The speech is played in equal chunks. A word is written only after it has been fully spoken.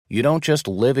You don't just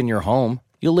live in your home,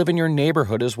 you live in your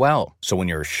neighborhood as well. So when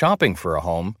you're shopping for a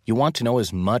home, you want to know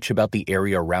as much about the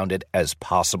area around it as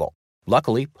possible.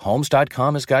 Luckily,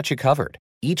 Homes.com has got you covered.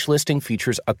 Each listing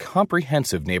features a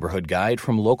comprehensive neighborhood guide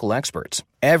from local experts.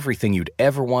 Everything you'd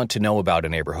ever want to know about a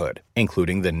neighborhood,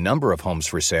 including the number of homes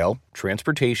for sale,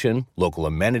 transportation, local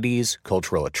amenities,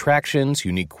 cultural attractions,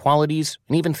 unique qualities,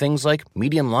 and even things like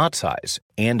median lot size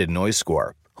and a noise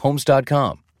score.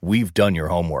 Homes.com. We've done your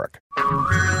homework.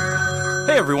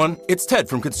 Hey everyone, it's Ted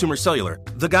from Consumer Cellular,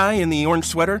 the guy in the orange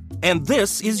sweater, and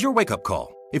this is your wake-up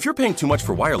call. If you're paying too much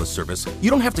for wireless service, you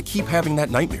don't have to keep having that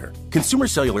nightmare. Consumer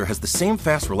Cellular has the same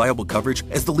fast, reliable coverage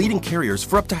as the leading carriers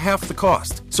for up to half the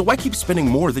cost. So why keep spending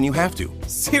more than you have to?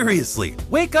 Seriously,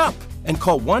 wake up and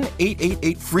call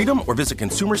 1-888-FREEDOM or visit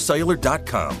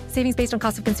consumercellular.com. Savings based on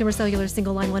cost of Consumer Cellular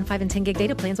single line 1, 5, and 10 gig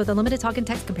data plans with unlimited talk and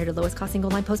text compared to lowest cost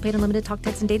single line postpaid unlimited talk,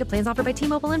 text, and data plans offered by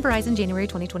T-Mobile and Verizon January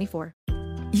 2024.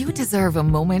 You deserve a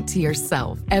moment to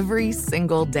yourself every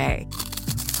single day.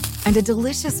 And a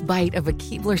delicious bite of a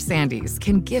Keebler Sandies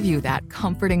can give you that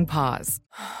comforting pause.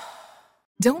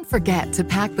 Don't forget to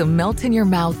pack the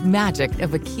melt-in-your-mouth magic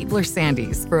of a Keebler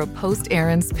Sandies for a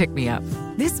post-errands pick-me-up.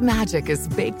 This magic is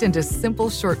baked into simple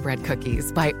shortbread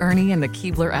cookies by Ernie and the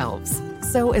Keebler Elves.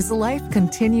 So as life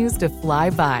continues to fly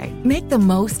by, make the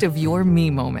most of your me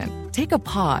moment. Take a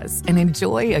pause and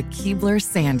enjoy a Keebler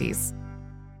Sandies.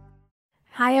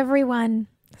 Hi, everyone.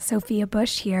 Sophia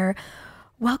Bush here.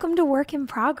 Welcome to Work in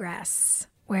Progress,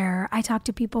 where I talk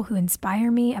to people who inspire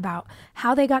me about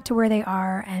how they got to where they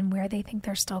are and where they think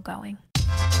they're still going.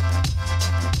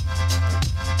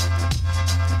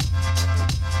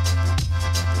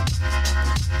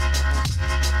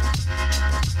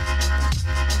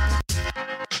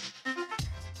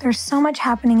 There's so much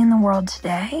happening in the world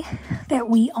today that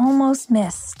we almost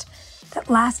missed that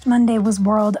last Monday was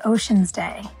World Oceans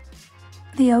Day.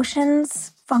 The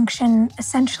oceans function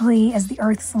essentially as the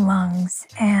Earth's lungs,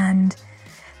 and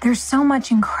there's so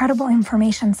much incredible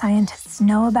information scientists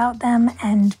know about them,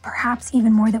 and perhaps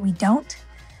even more that we don't.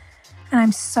 And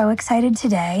I'm so excited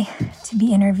today to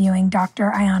be interviewing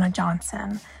Dr. Ayana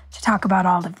Johnson to talk about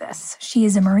all of this. She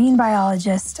is a marine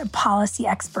biologist, a policy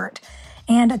expert,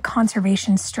 and a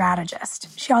conservation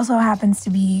strategist. She also happens to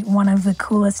be one of the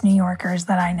coolest New Yorkers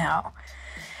that I know.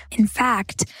 In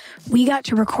fact, we got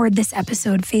to record this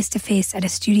episode face-to-face at a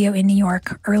studio in New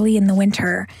York early in the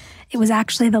winter. It was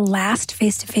actually the last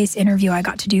face-to-face interview I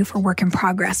got to do for Work in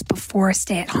Progress before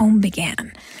stay-at-home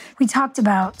began. We talked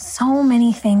about so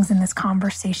many things in this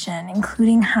conversation,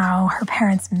 including how her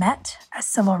parents met as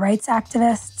civil rights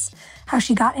activists, how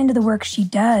she got into the work she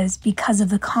does because of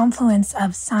the confluence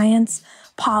of science,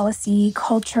 policy,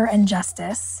 culture, and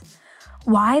justice,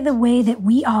 why the way that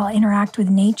we all interact with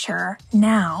nature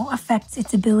now affects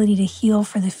its ability to heal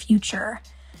for the future,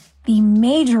 the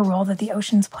major role that the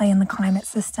oceans play in the climate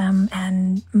system,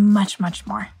 and much, much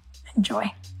more.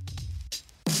 Enjoy.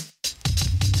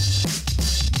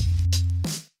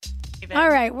 All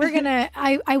right, we're gonna,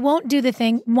 I won't do the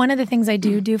thing. One of the things I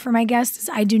do for my guests is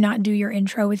I do not do your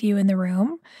intro with you in the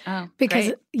room. Oh, because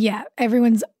great. Yeah,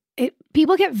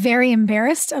 people get very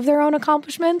embarrassed of their own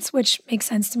accomplishments, which makes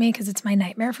sense to me because it's my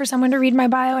nightmare for someone to read my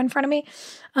bio in front of me.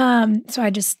 So I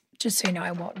just so you know,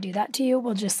 I won't do that to you.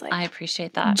 We'll just I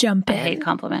appreciate that. Jump in. I hate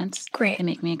compliments. Great. They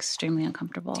make me extremely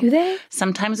uncomfortable. Do they?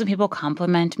 Sometimes when people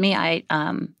compliment me, I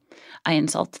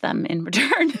insult them in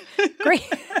return. Great.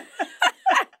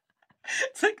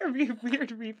 It's like a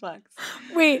weird reflex.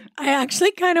 Wait, I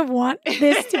actually kind of want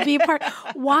this to be a part.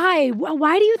 Why?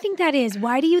 Why do you think that is?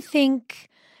 Why do you think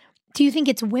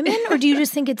it's women, or do you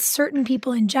just think it's certain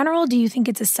people in general? Do you think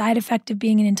it's a side effect of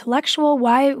being an intellectual?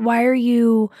 Why are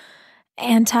you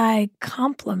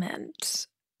anti-compliment?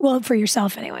 Well, for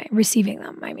yourself anyway, receiving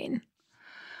them, I mean.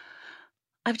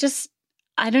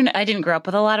 I didn't grow up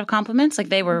with a lot of compliments. Like,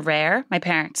 they were rare. My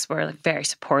parents were like very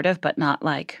supportive, but not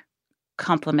like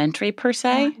complimentary per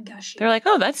se. They're like,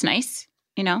 oh, that's nice.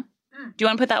 You know, do you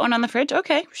want to put that one on the fridge?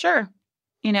 Okay, sure.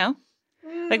 You know,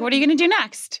 like, what are you going to do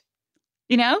next?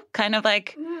 You know, kind of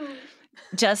like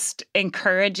just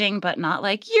encouraging, but not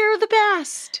like, you're the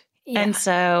best. Yeah. And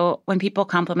so when people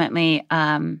compliment me,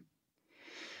 I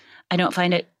don't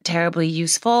find it terribly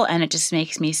useful, and it just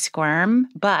makes me squirm.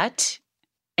 But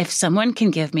if someone can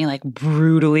give me like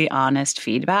brutally honest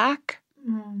feedback,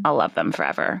 I'll love them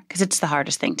forever, because it's the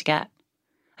hardest thing to get.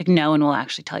 Like, no one will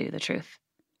actually tell you the truth.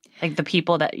 Like, the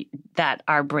people that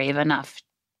are brave enough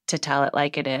to tell it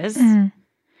like it is,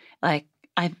 like,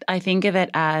 I think of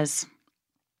it as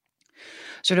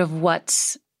sort of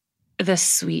what's the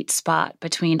sweet spot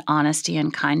between honesty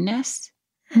and kindness.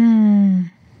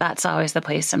 that's always the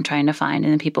place I'm trying to find.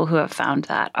 And the people who have found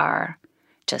that are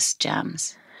just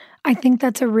gems. I think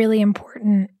that's a really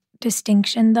important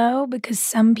distinction, though, because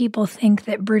some people think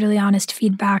that brutally honest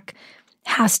feedback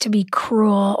has to be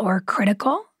cruel or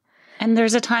critical. And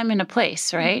there's a time and a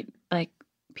place, right? Like,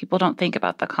 people don't think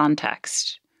about the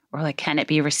context, or like, can it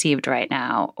be received right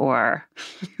now? Or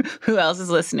who else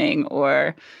is listening?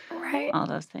 Or all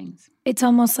those things. It's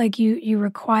almost like you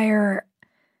require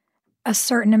a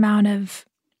certain amount of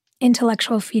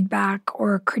intellectual feedback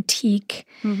or critique,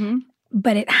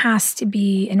 but it has to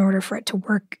be, in order for it to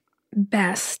work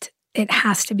best, it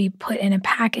has to be put in a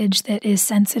package that is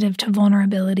sensitive to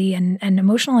vulnerability and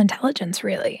emotional intelligence,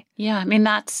 really. Yeah, I mean,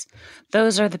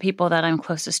 those are the people that I'm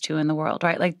closest to in the world,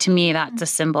 right? Like, to me, that's a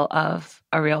symbol of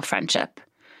a real friendship,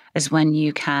 is when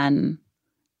you can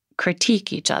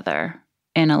critique each other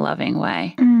in a loving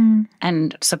way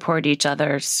and support each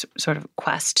other's sort of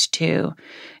quest to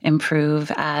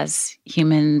improve as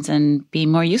humans and be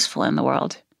more useful in the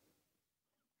world.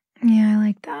 Yeah, I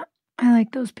like that. I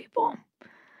like those people.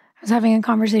 I was having a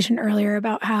conversation earlier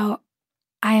about how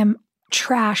I am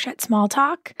trash at small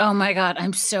talk. Oh my God,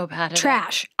 I'm so bad at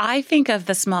trash. I think of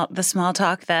the small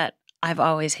talk that I've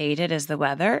always hated is the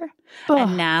weather.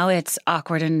 And now it's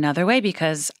awkward in another way,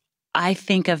 because I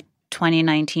think of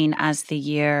 2019 as the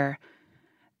year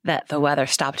that the weather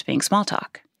stopped being small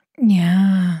talk.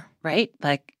 Yeah. Right?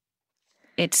 Like,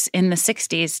 it's in the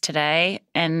 60s today,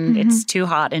 and it's too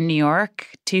hot in New York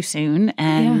too soon,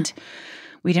 and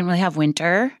we didn't really have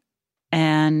winter.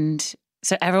 And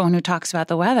so everyone who talks about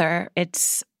the weather,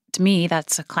 to me,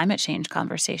 that's a climate change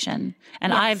conversation.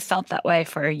 And I've felt that way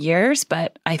for years,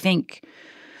 but I think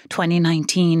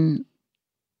 2019,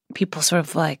 people sort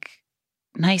of like,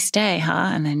 nice day,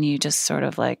 huh? And then you just sort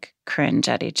of like cringe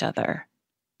at each other.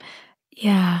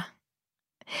 Yeah.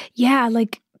 Yeah,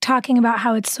 like talking about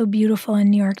how it's so beautiful in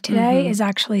New York today is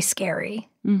actually scary.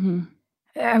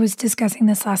 I was discussing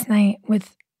this last night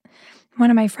with one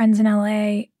of my friends in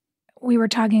LA. We were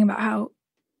talking about how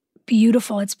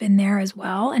beautiful it's been there as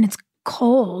well. And it's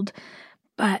cold,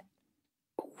 but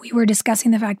we were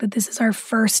discussing the fact that this is our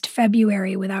first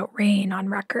February without rain on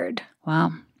record.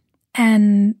 Wow.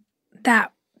 And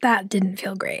that didn't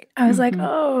feel great. I was like,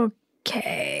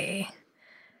 okay.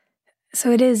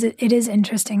 So it is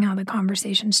interesting how the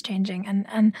conversation's changing.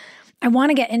 And I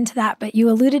want to get into that, but you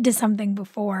alluded to something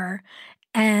before,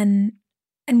 and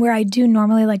where I do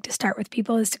normally like to start with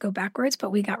people is to go backwards, but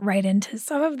we got right into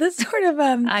some of this sort of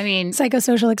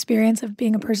psychosocial experience of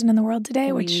being a person in the world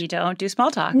today. Which we don't do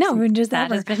small talk. No, we're just that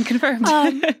has been confirmed.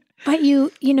 But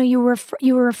you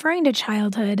were referring to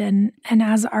childhood, and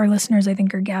as our listeners I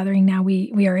think are gathering now,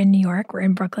 we are in New York. We're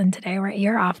in Brooklyn today. We're at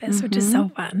your office, which is so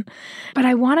fun. But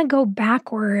I want to go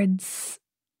backwards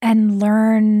and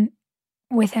learn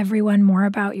with everyone more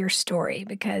about your story,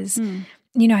 because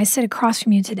I sit across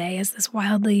from you today as this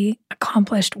wildly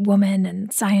accomplished woman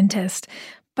and scientist.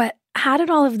 But how did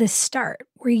all of this start?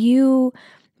 Were you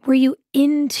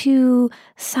into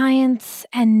science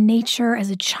and nature as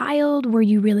a child? Were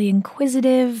you really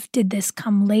inquisitive? Did this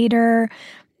come later?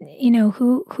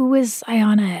 Who was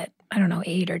Ayana at,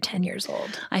 8 or 10 years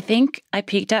old? I think I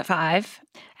peaked at 5.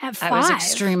 At 5? I was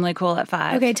extremely cool at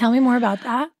 5. Okay, tell me more about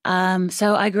that.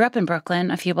 So I grew up in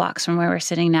Brooklyn, a few blocks from where we're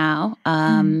sitting now,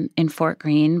 in Fort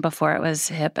Greene, before it was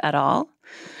hip at all.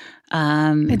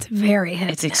 It's very hip.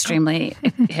 It's extremely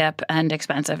hip and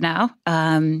expensive now.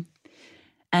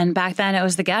 And back then it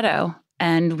was the ghetto,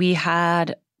 and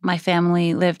my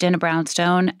family lived in a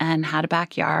brownstone and had a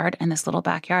backyard, and this little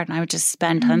backyard. And I would just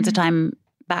spend tons of time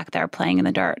back there playing in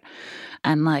the dirt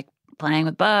and like playing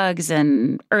with bugs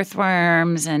and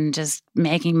earthworms and just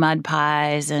making mud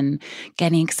pies and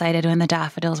getting excited when the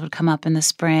daffodils would come up in the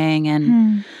spring.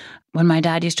 And when my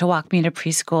dad used to walk me to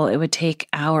preschool, it would take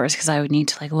hours because I would need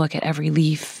to like look at every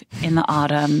leaf in the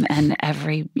autumn and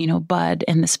every, bud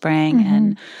in the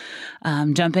spring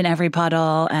and jump in every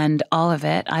puddle and all of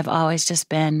it. I've always just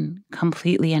been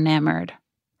completely enamored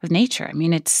with nature. I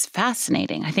mean, it's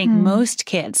fascinating. I think most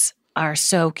kids are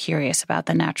so curious about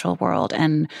the natural world,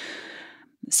 and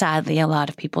sadly, a lot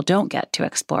of people don't get to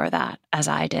explore that as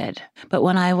I did. But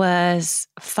when I was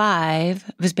 5,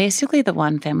 it was basically the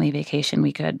one family vacation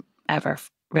we could ever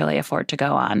really afford to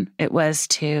go on. It was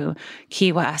to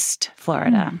Key West,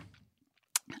 Florida,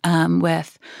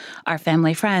 with our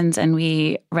family friends. And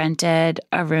we rented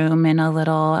a room in a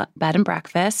little bed and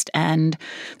breakfast. And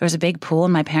there was a big pool.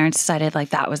 And my parents decided like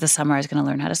that was the summer I was going to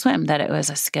learn how to swim, that it was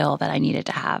a skill that I needed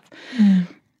to have.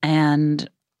 And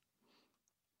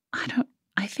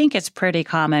I think it's pretty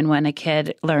common when a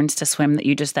kid learns to swim that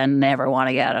you just then never want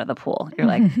to get out of the pool. You're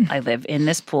like, I live in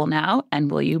this pool now, and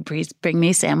will you please bring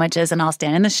me sandwiches and I'll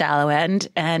stand in the shallow end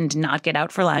and not get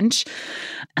out for lunch.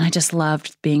 And I just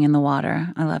loved being in the water.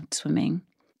 I loved swimming.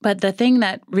 But the thing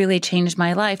that really changed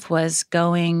my life was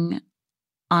going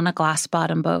on a glass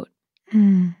bottom boat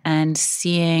and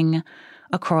seeing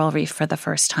a coral reef for the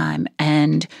first time.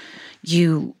 And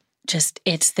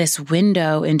it's this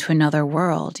window into another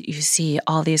world. You see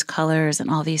all these colors and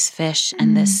all these fish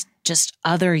and this just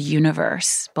other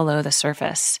universe below the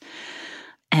surface.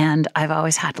 And I've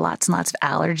always had lots and lots of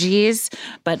allergies,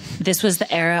 but this was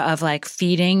the era of like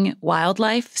feeding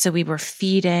wildlife. So we were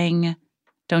feeding,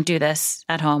 don't do this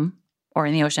at home or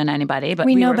in the ocean, anybody, but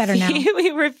we know better now.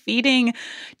 We were feeding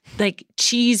like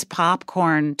cheese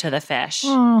popcorn to the fish.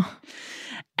 Oh.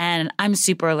 And I'm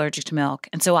super allergic to milk.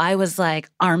 And so I was like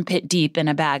armpit deep in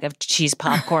a bag of cheese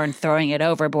popcorn, throwing it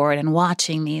overboard and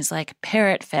watching these like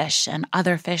parrotfish and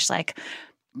other fish like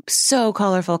so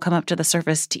colorful come up to the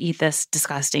surface to eat this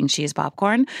disgusting cheese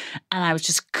popcorn. And I was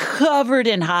just covered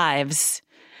in hives.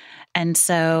 And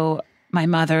so my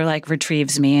mother like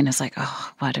retrieves me and is like,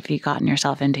 oh, what have you gotten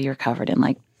yourself into? You're covered in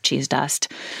like cheese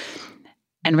dust.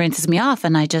 And rinses me off.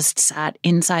 And I just sat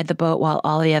inside the boat while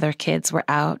all the other kids were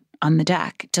out on the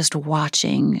deck, just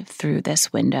watching through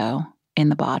this window in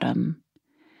the bottom.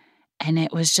 And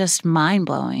it was just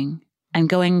mind-blowing. And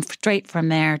going straight from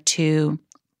there to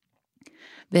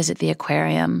visit the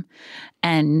aquarium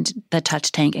and the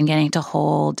touch tank and getting to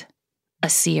hold a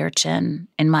sea urchin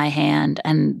in my hand.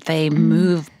 And they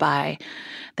move by,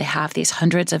 they have these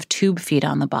hundreds of tube feet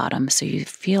on the bottom. So you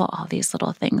feel all these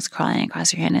little things crawling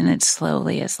across your hand, and it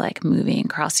slowly is like moving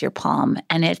across your palm.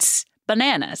 And it's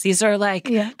bananas. These are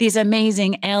like these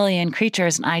amazing alien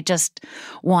creatures. And I just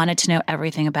wanted to know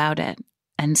everything about it.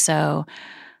 And so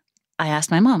I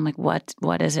asked my mom, like,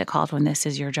 what is it called when this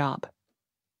is your job?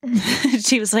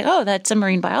 She was like, oh, that's a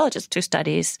marine biologist who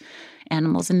studies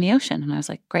animals in the ocean. And I was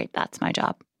like, great, that's my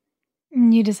job.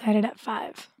 And you decided at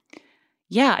 5.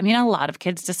 Yeah. I mean, a lot of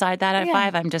kids decide that at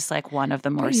 5. I'm just like one of the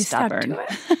more stubborn.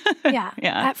 Yeah.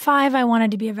 At 5, I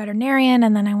wanted to be a veterinarian,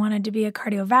 and then I wanted to be a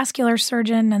cardiovascular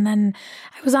surgeon. And then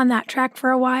I was on that track for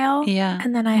a while. Yeah.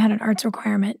 And then I had an arts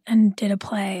requirement and did a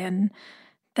play, and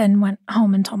then went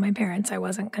home and told my parents I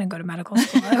wasn't going to go to medical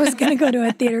school. I was going to go to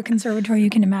a theater conservatory. You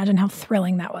can imagine how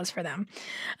thrilling that was for them.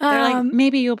 They're like,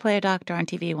 maybe you'll play a doctor on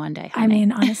TV one day. Honey. I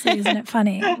mean, honestly, isn't it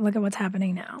funny? Look at what's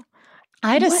happening now.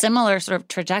 I had a similar sort of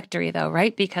trajectory, though,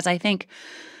 right? Because I think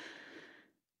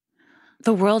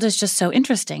the world is just so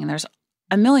interesting. There's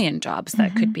a million jobs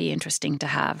that could be interesting to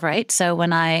have, right? So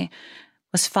when I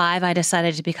was 5, I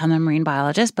decided to become a marine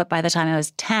biologist. But by the time I was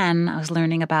 10, I was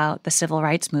learning about the civil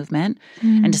rights movement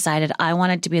and decided I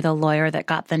wanted to be the lawyer that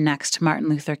got the next Martin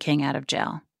Luther King out of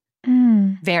jail.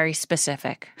 Very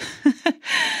specific.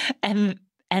 And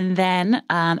then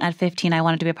at 15, I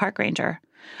wanted to be a park ranger.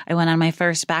 I went on my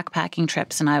first backpacking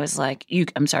trips, and I was like,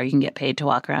 I'm sorry, you can get paid to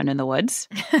walk around in the woods.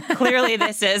 Clearly,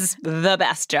 this is the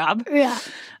best job. Yeah.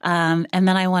 And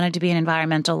then I wanted to be an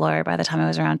environmental lawyer by the time I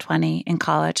was around 20 in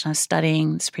college. And I was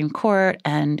studying the Supreme Court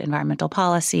and environmental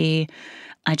policy.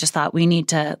 I just thought we need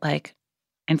to like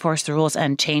enforce the rules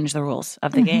and change the rules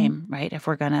of the game, right? If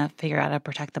we're going to figure out how to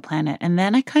protect the planet. And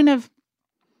then I kind of,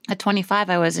 at 25,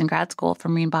 I was in grad school for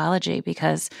marine biology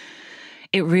because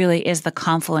it really is the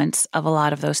confluence of a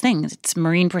lot of those things. It's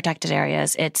marine protected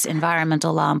areas, it's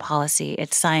environmental law and policy,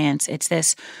 it's science,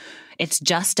 it's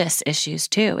justice issues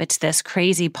too. It's this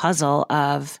crazy puzzle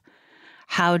of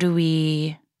how do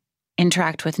we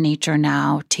interact with nature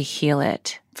now to heal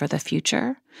it for the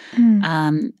future?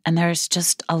 And there's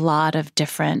just a lot of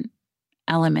different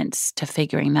elements to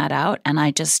figuring that out. And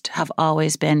I just have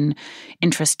always been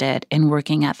interested in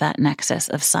working at that nexus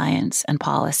of science and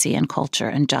policy and culture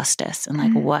and justice. And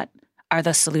like, what are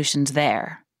the solutions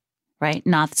there, right?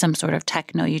 Not some sort of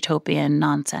techno-utopian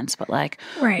nonsense, but like,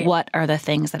 what are the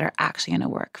things that are actually going to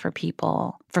work for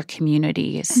people, for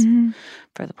communities,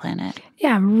 for the planet?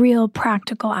 Yeah, real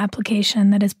practical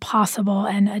application that is possible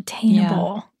and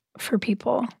attainable for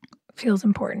people feels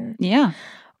important. Yeah.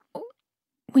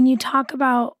 When you talk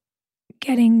about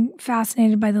getting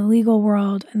fascinated by the legal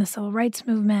world and the civil rights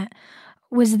movement,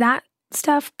 was that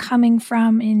stuff coming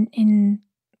from in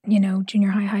junior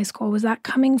high school? Was that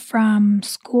coming from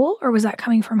school, or was that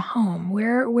coming from home?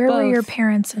 Where were your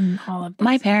parents in all of this?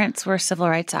 My parents were civil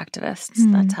rights activists.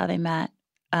 That's how they met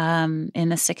in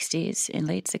the 60s, in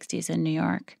late 60s in New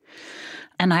York.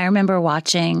 And I remember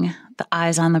watching the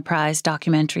Eyes on the Prize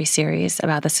documentary series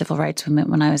about the civil rights movement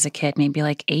when I was a kid, maybe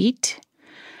like 8.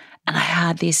 And I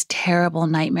had these terrible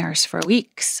nightmares for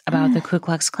weeks about the Ku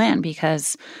Klux Klan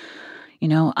because, you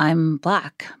know, I'm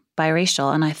Black,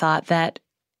 biracial, and I thought that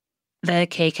the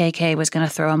KKK was going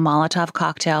to throw a Molotov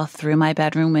cocktail through my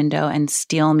bedroom window and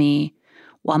steal me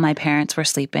while my parents were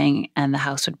sleeping, and the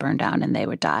house would burn down and they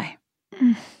would die.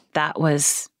 That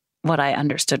was what I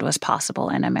understood was possible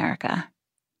in America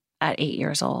at 8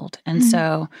 years old. And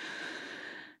so,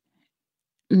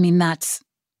 I mean, that's,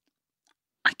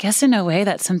 I guess in a way,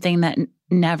 that's something that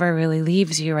never really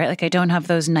leaves you, right? Like I don't have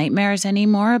those nightmares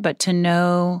anymore, but to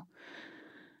know,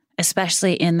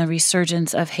 especially in the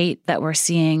resurgence of hate that we're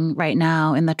seeing right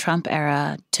now in the Trump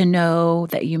era, to know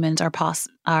that humans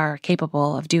are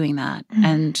capable of doing that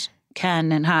and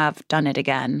can and have done it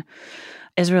again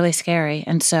is really scary.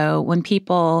 And so when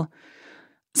people,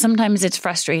 sometimes it's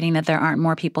frustrating that there aren't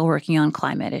more people working on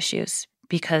climate issues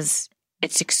because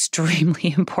it's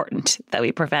extremely important that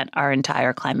we prevent our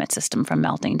entire climate system from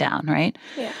melting down, right?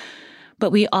 Yeah. But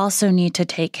we also need to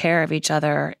take care of each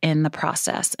other in the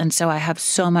process. And so I have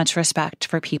so much respect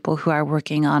for people who are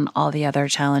working on all the other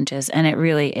challenges. And it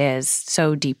really is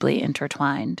so deeply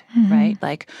intertwined, right?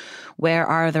 Like, where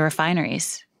are the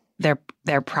refineries?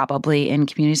 They're probably in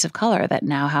communities of color that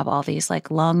now have all these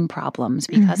like lung problems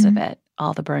because of it.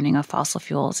 All the burning of fossil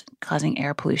fuels causing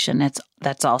air pollution.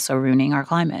 That's also ruining our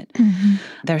climate.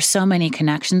 There's so many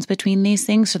connections between these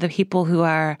things. So the people who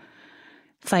are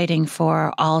fighting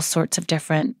for all sorts of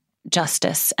different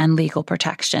justice and legal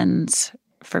protections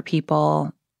for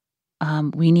people,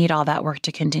 we need all that work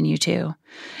to continue too.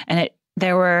 And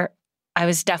I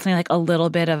was definitely like a little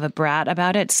bit of a brat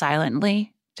about it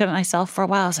silently to myself for a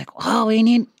while. I was like, oh, we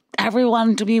need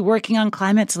everyone to be working on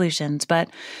climate solutions. But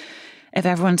if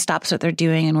everyone stops what they're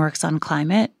doing and works on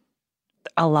climate,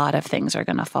 a lot of things are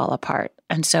going to fall apart.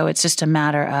 And so it's just a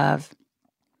matter of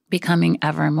becoming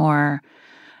ever more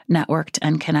networked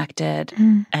and connected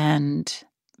and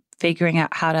figuring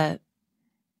out how to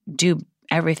do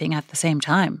everything at the same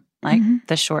time, like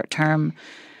the short term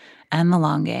and the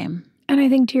long game. And I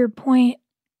think to your point,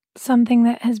 something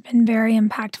that has been very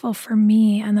impactful for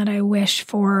me and that I wish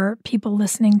for people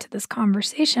listening to this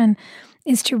conversation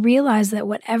is to realize that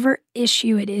whatever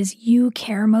issue it is you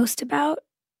care most about,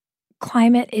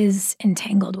 climate is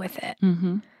entangled with it.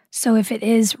 So if it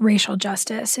is racial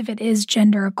justice, if it is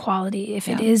gender equality, if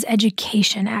it is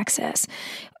education access,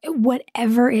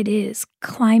 whatever it is,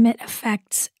 climate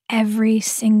affects every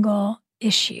single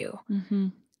issue.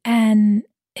 And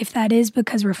if that is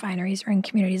because refineries are in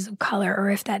communities of color, or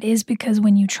if that is because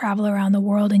when you travel around the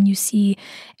world and you see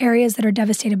areas that are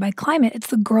devastated by climate, it's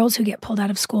the girls who get pulled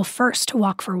out of school first to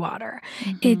walk for water.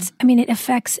 It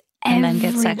affects and then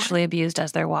get sexually abused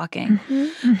as they're walking.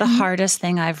 The hardest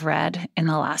thing I've read in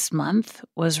the last month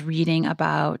was reading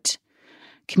about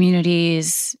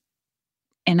communities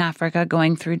in Africa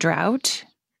going through drought.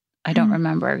 I don't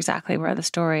remember exactly where the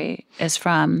story is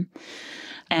from.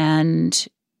 And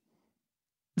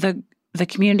the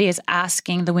community is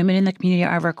asking, the women in the community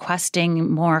are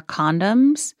requesting more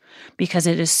condoms because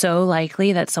it is so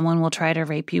likely that someone will try to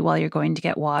rape you while you're going to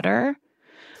get water.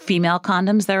 Female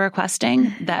condoms they're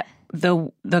requesting, that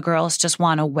the girls just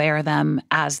want to wear them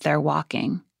as they're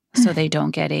walking so they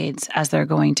don't get AIDS as they're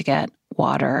going to get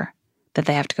water that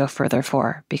they have to go further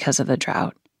for because of the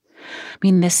drought. I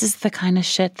mean, this is the kind of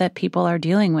shit that people are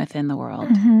dealing with in the world.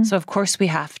 So of course we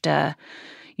have to,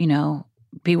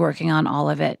 be working on all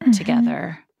of it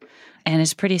together. And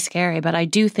it's pretty scary. But I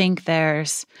do think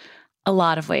there's a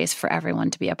lot of ways for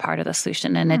everyone to be a part of the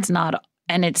solution. And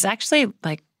it's actually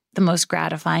like the most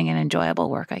gratifying and enjoyable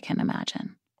work I can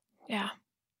imagine. Yeah.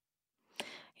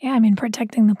 Yeah, I mean,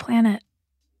 protecting the planet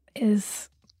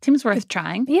seems worth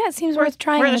trying. Yeah, it seems worth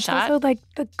trying. Worth a it's shot. also like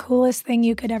the coolest thing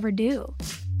you could ever do.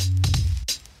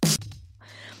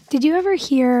 Did you ever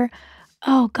hear,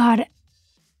 oh God,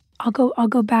 I'll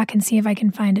go back and see if I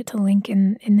can find it to link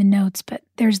in the notes, but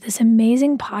there's this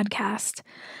amazing podcast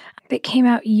that came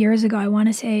out years ago. I want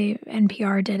to say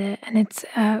NPR did it, and it's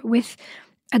with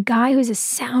a guy who's a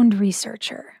sound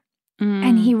researcher,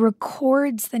 and he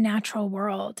records the natural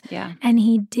world. Yeah. And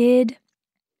he did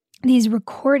these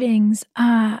recordings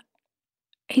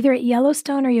either at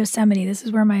Yellowstone or Yosemite. This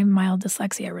is where my mild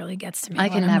dyslexia really gets to me. I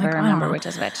can never remember which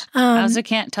is which. I also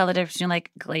can't tell the difference between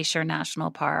like Glacier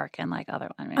National Park and like other.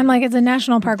 I'm like, it's a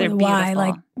national park with a Y.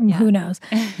 Like, who knows?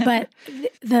 But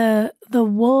the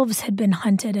wolves had been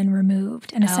hunted and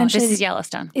removed, and essentially this is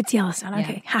Yellowstone. It's Yellowstone.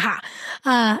 Okay,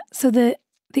 haha. So the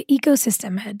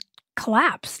ecosystem had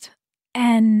collapsed,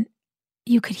 and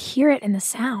you could hear it in the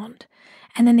sound.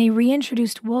 And then they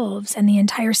reintroduced wolves and the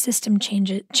entire system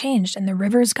changed and the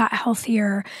rivers got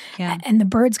healthier and the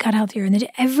birds got healthier and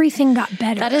everything got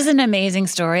better. That is an amazing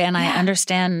story. And I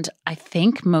understand, I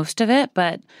think, most of it.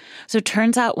 But so it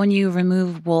turns out when you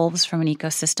remove wolves from an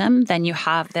ecosystem, then you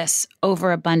have this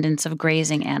overabundance of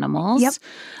grazing animals. Yep.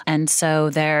 And so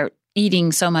they're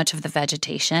eating so much of the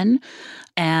vegetation.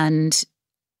 And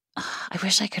I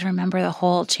wish I could remember the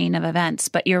whole chain of events,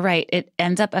 but you're right. It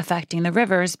ends up affecting the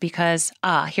rivers because,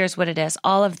 here's what it is.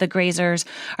 All of the grazers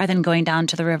are then going down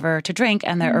to the river to drink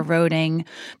and they're eroding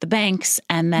the banks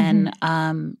and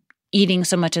then eating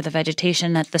so much of the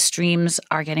vegetation that the streams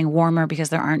are getting warmer because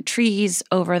there aren't trees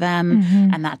over them.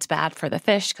 And that's bad for the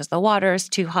fish because the water is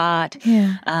too hot.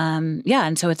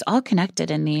 And so it's all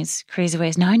connected in these crazy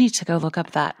ways. Now I need to go look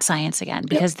up that science again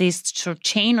because these sort of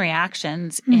chain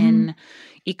reactions in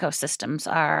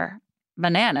ecosystems are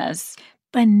bananas.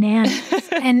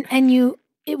 And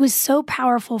it was so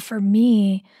powerful for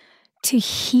me to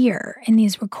hear in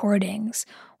these recordings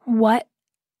what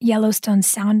Yellowstone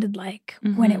sounded like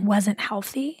when it wasn't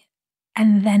healthy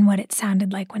and then what it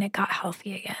sounded like when it got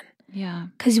healthy again. Yeah.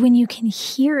 Because when you can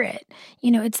hear it,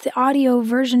 it's the audio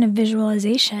version of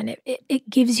visualization. It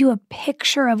gives you a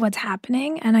picture of what's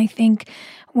happening. And I think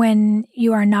when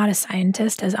you are not a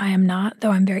scientist, as I am not,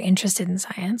 though I'm very interested in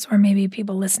science, or maybe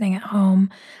people listening at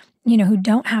home, who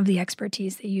don't have the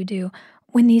expertise that you do,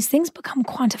 when these things become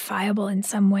quantifiable in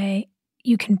some way,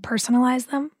 you can personalize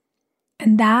them.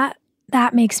 And that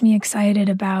makes me excited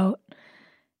about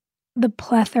the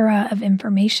plethora of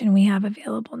information we have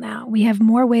available now. We have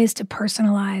more ways to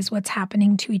personalize what's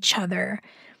happening to each other.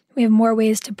 We have more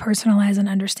ways to personalize and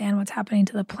understand what's happening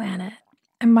to the planet.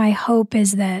 And my hope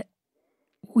is that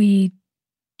we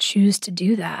choose to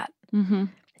do that.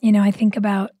 I think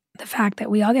about the fact that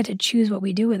we all get to choose what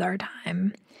we do with our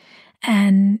time.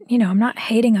 And, I'm not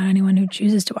hating on anyone who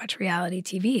chooses to watch reality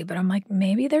TV, but I'm like,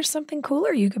 maybe there's something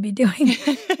cooler you could be doing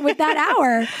with that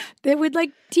hour that would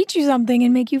teach you something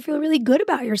and make you feel really good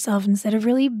about yourself instead of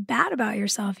really bad about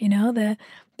yourself. The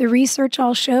research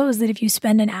all shows that if you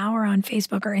spend an hour on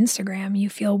Facebook or Instagram, you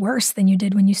feel worse than you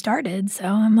did when you started. So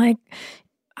I'm like,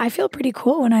 I feel pretty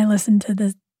cool when I listen to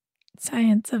the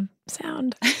science of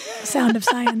sound, sound of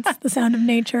science, the sound of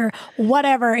nature,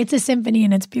 whatever. It's a symphony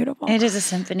and it's beautiful. It is a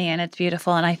symphony and it's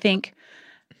beautiful. And I think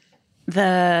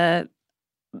the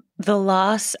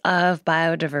loss of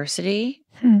biodiversity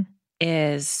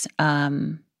is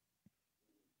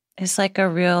like a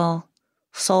real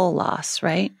soul loss,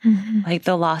 right? Like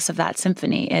the loss of that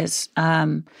symphony is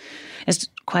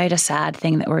quite a sad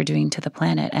thing that we're doing to the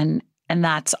planet. And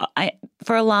that's,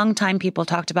 for a long time, people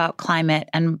talked about climate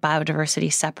and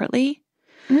biodiversity separately.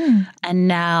 And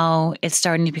now it's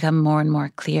starting to become more and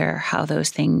more clear how those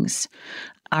things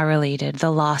are related. The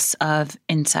loss of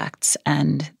insects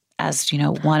and as,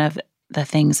 one of the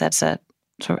things that's a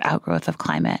sort of outgrowth of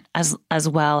climate, as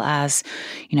well as,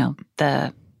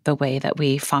 the way that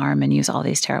we farm and use all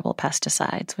these terrible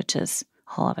pesticides, which is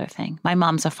a whole other thing. My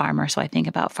mom's a farmer, so I think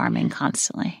about farming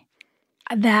constantly.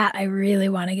 That I really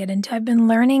want to get into. I've been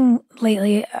learning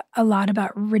lately a lot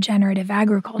about regenerative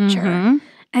agriculture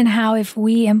and how if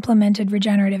we implemented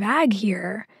regenerative ag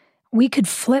here, we could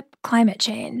flip climate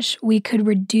change. We could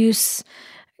reduce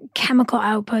chemical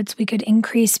outputs. We could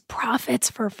increase profits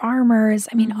for farmers.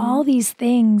 I mean, all these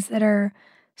things that are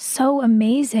so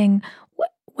amazing.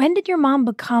 When did your mom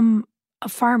become a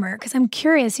farmer? Because I'm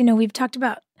curious, we've talked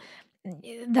about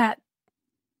that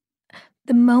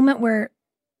the moment where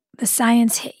the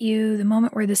science hit you, the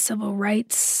moment where the civil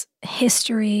rights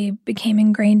history became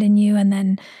ingrained in you, and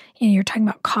then you're talking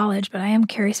about college, but I am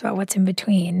curious about what's in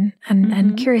between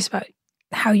and curious about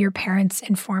how your parents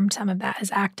informed some of that as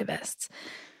activists.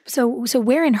 So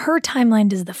where in her timeline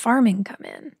does the farming come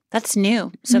in? That's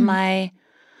new. So my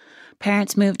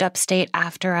parents moved upstate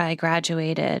after I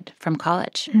graduated from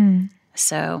college.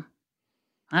 So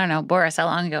I don't know, Boris, how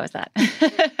long ago was that?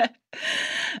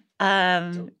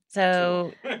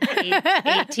 So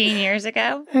 18 years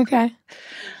ago. Okay.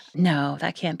 No,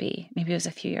 that can't be. Maybe it was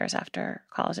a few years after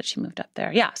college that she moved up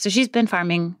there. Yeah. So she's been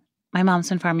farming. My mom's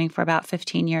been farming for about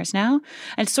 15 years now.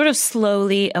 And it's sort of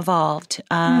slowly evolved.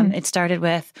 It started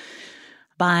with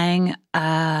buying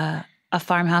a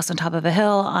farmhouse on top of a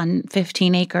hill on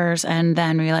 15 acres and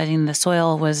then realizing the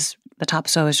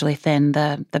topsoil was really thin.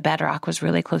 The bedrock was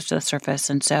really close to the surface.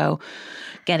 And so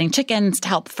getting chickens to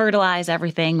help fertilize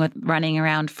everything with running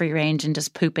around free range and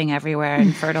just pooping everywhere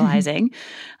and fertilizing.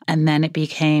 And then it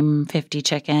became 50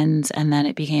 chickens and then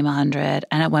it became 100.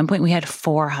 And at one point we had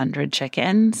 400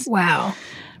 chickens. Wow.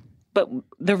 But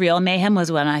the real mayhem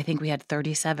was when I think we had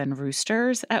 37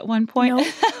 roosters at one point. Nope,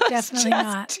 definitely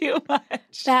not. Too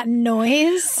much. That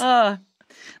noise.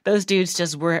 Those dudes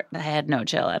just they had no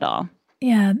chill at all.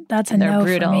 Yeah, that's a They're no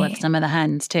brutal for me. with some of the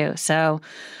hens too. So,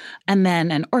 and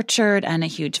then an orchard and a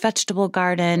huge vegetable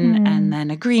garden and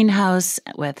then a greenhouse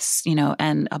with,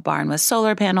 and a barn with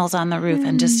solar panels on the roof.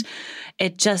 And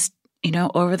it just,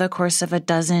 over the course of a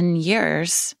dozen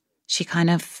years, she kind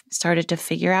of started to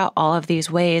figure out all of these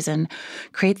ways and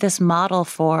create this model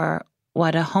for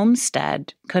what a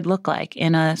homestead could look like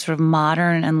in a sort of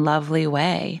modern and lovely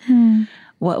way.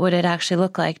 What would it actually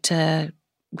look like to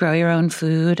grow your own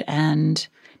food and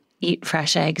eat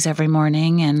fresh eggs every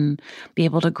morning and be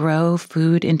able to grow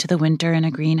food into the winter in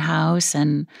a greenhouse?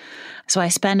 And so I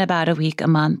spend about a week, a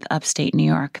month upstate New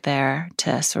York there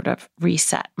to sort of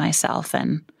reset myself,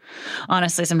 and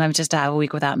honestly, sometimes just to have a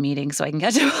week without meetings so I can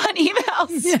catch up on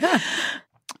emails.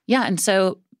 Yeah. And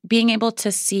so being able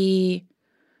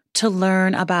to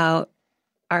learn about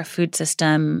our food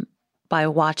system by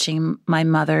watching my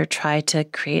mother try to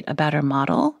create a better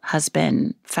model has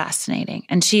been fascinating.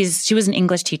 And she was an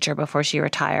English teacher before she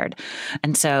retired.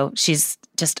 And so she's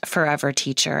just a forever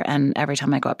teacher. And every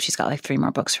time I go up, she's got like 3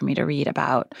 more books for me to read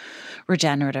about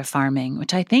regenerative farming,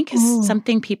 which I think is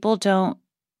something people don't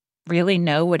really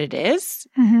know what it is.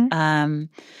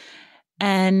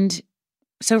 And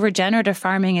so regenerative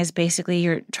farming is basically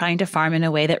you're trying to farm in a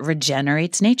way that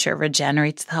regenerates nature,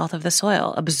 regenerates the health of the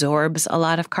soil, absorbs a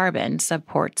lot of carbon,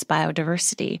 supports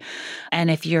biodiversity.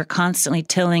 And if you're constantly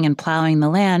tilling and plowing the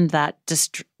land, that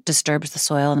disturbs the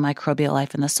soil and the microbial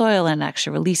life in the soil, and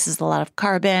actually releases a lot of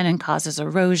carbon and causes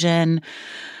erosion.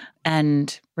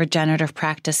 And regenerative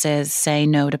practices say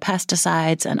no to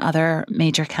pesticides and other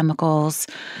major chemicals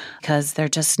because they're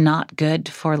just not good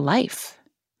for life.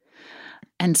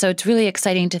 And so it's really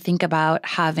exciting to think about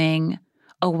having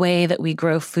a way that we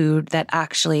grow food that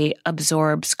actually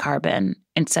absorbs carbon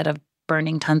instead of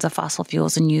burning tons of fossil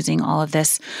fuels and using all of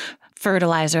this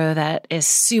fertilizer that is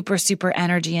super, super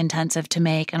energy intensive to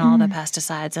make and all the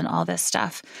pesticides and all this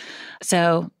stuff.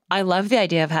 So I love the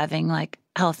idea of having like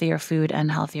healthier food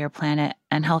and healthier planet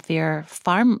and healthier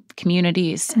farm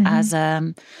communities as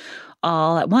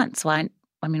all at once. Why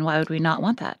would we not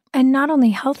want that? And not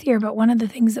only healthier, but one of the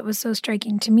things that was so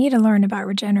striking to me to learn about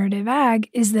regenerative ag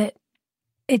is that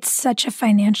it's such a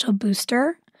financial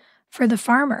booster for the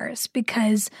farmers,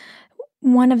 because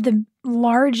one of the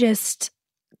largest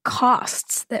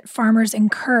costs that farmers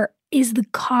incur is the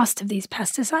cost of these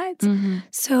pesticides.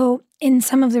 So in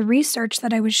some of the research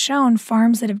that I was shown,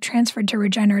 farms that have transferred to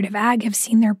regenerative ag have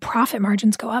seen their profit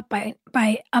margins go up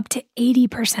by up to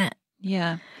 80%.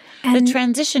 Yeah. And the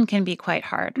transition can be quite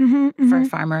hard for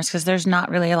farmers because there's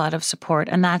not really a lot of support.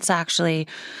 And that's actually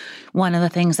one of the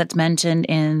things that's mentioned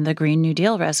in the Green New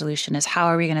Deal resolution is how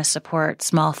are we going to support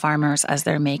small farmers as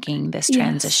they're making this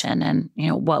transition? And,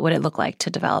 what would it look like to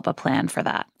develop a plan for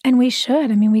that? And we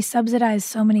should. We subsidize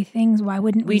so many things. Why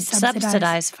wouldn't we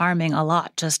subsidize farming a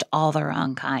lot, just all the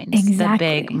wrong kinds. Exactly. The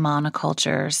big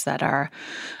monocultures that are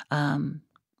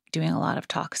doing a lot of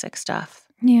toxic stuff.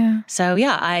 Yeah. So,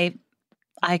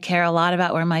 I care a lot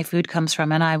about where my food comes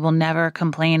from, and I will never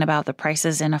complain about the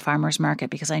prices in a farmer's market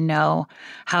because I know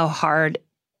how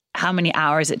many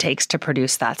hours it takes to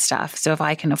produce that stuff. So if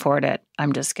I can afford it,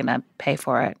 I'm just going to pay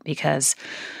for it because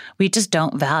we just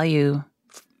don't value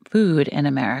food in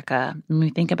America. When we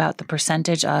think about the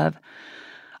percentage of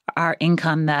our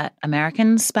income that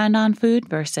Americans spend on food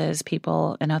versus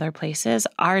people in other places,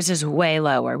 ours is way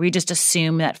lower. We just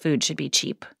assume that food should be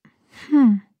cheap.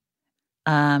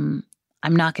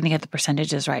 I'm not going to get the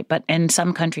percentages right, but in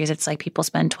some countries, it's like people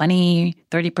spend 20,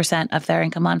 30% of their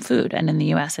income on food. And in the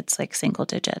U.S., it's like single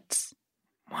digits.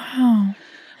 Wow.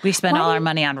 We spend all our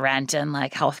money on rent and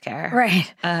like healthcare.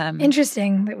 Right.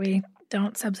 Interesting that we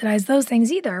don't subsidize those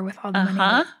things either with all the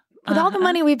money. With all the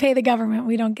money we pay the government,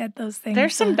 we don't get those things.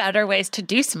 There's some better ways to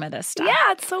do some of this stuff.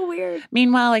 Yeah, it's so weird.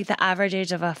 Meanwhile, like the average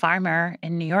age of a farmer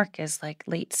in New York is like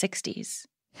late 60s.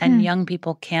 And young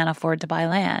people can't afford to buy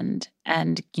land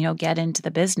and, get into the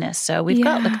business. So we've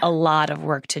got like a lot of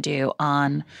work to do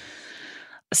on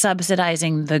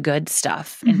subsidizing the good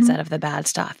stuff instead of the bad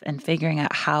stuff and figuring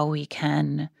out how we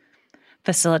can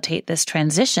facilitate this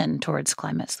transition towards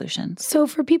climate solutions. So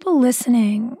for people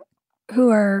listening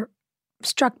who are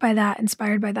struck by that,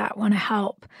 inspired by that, want to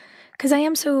help, because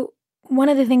one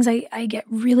of the things I get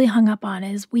really hung up on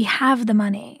is we have the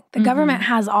money. The government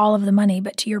has all of the money,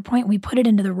 but to your point, we put it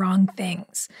into the wrong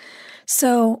things.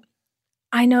 So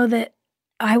I know that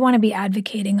I want to be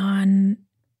advocating on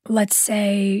let's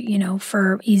say,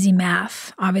 for easy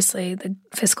math, obviously the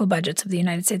fiscal budgets of the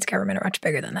United States government are much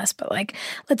bigger than this, but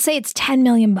let's say it's $10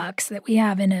 million that we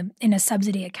have in a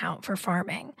subsidy account for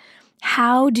farming.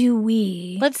 How do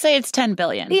we... Let's say it's 10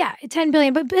 billion. Yeah, 10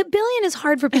 billion. But billion is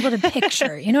hard for people to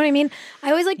picture. You know what I mean?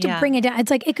 I always like to bring it down. It's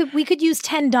like we could use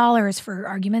 $10 for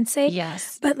argument's sake.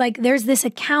 Yes. But there's this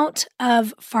account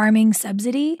of farming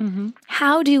subsidy. Mm-hmm.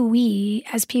 How do we,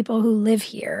 as people who live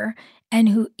here and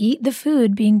who eat the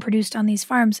food being produced on these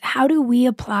farms, how do we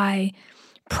apply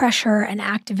pressure and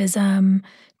activism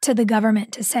to the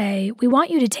government to say, we want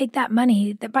you to take that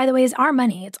money that, by the way, is our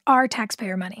money. It's our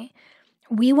taxpayer money.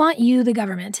 We want you, the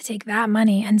government, to take that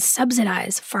money and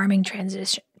subsidize farming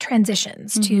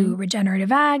transitions to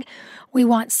regenerative ag. We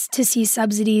want to see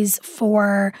subsidies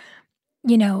for,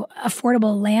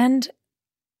 affordable land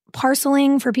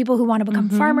parceling for people who want to become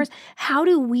farmers. How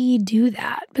do we do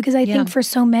that? Because I think for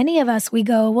so many of us, we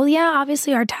go, well, yeah,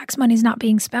 obviously our tax money's not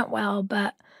being spent well,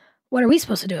 but what are we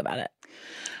supposed to do about it?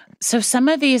 So some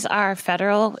of these are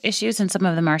federal issues and some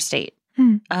of them are state.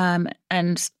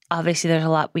 And obviously there's a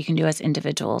lot we can do as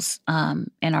individuals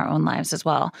in our own lives as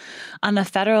well. On the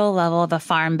federal level, the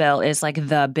Farm Bill is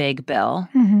the big bill.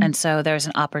 And so there's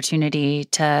an opportunity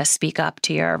to speak up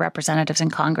to your representatives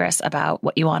in Congress about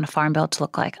what you want a Farm Bill to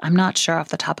look like. I'm not sure off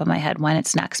the top of my head when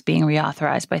it's next being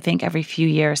reauthorized, but I think every few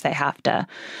years they have to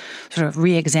sort of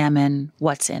re-examine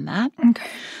what's in that. Okay.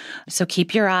 So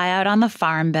keep your eye out on the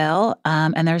Farm Bill.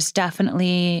 And there's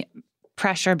definitely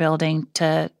pressure building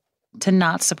to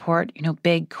not support,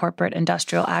 big corporate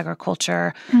industrial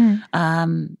agriculture,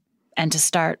 and to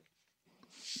start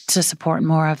to support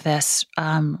more of this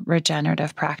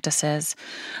regenerative practices.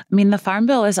 I mean, the Farm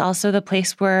Bill is also the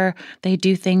place where they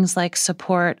do things like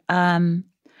support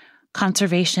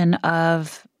conservation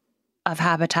of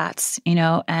habitats,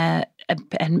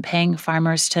 and paying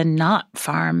farmers to not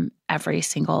farm every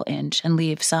single inch and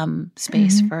leave some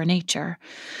space for nature.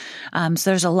 So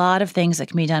there's a lot of things that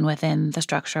can be done within the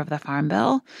structure of the Farm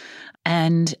Bill.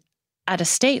 And at a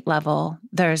state level,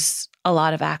 there's a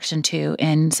lot of action too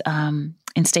in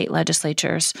state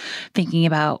legislatures, thinking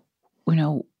about,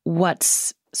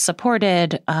 what's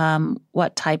supported,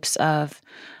 what types of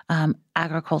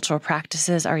agricultural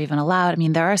practices are even allowed. I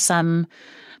mean, there are some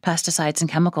pesticides and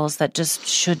chemicals that just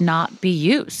should not be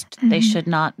used. They should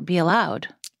not be allowed.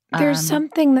 There's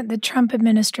something that the Trump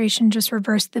administration just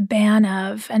reversed the ban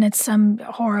of, and it's some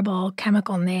horrible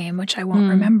chemical name, which I won't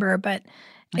remember, but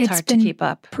it's hard to keep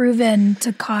up. Proven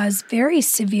to cause very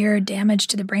severe damage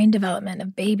to the brain development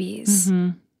of babies.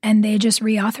 And they just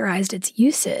reauthorized its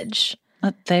usage.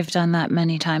 They've done that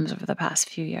many times over the past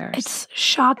few years. It's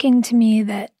shocking to me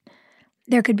that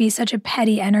there could be such a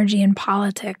petty energy in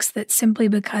politics that simply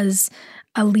because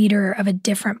a leader of a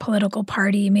different political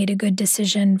party made a good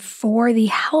decision for the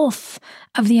health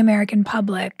of the American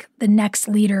public, the next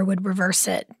leader would reverse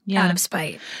it out of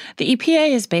spite. The EPA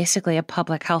is basically a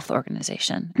public health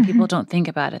organization. People don't think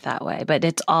about it that way, but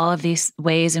it's all of these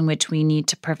ways in which we need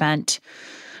to prevent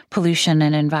pollution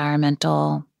and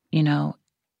environmental,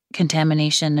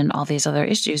 contamination and all these other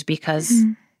issues because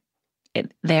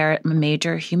they're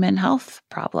major human health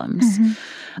problems,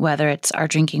 whether it's our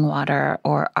drinking water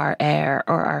or our air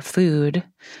or our food,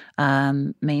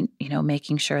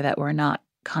 making sure that we're not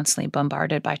constantly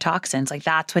bombarded by toxins.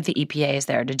 That's what the EPA is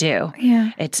there to do.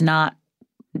 Yeah. It's not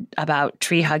about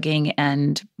tree hugging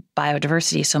and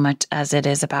biodiversity so much as it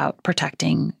is about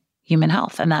protecting human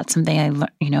health. And that's something I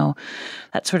learned,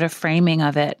 that sort of framing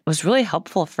of it was really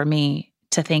helpful for me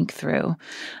to think through.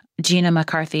 Gina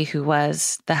McCarthy, who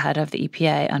was the head of the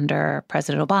EPA under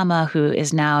President Obama, who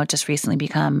is now just recently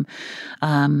become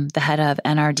the head of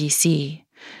NRDC.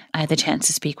 I had the chance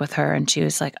to speak with her, and she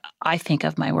was like, I think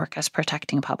of my work as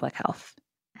protecting public health.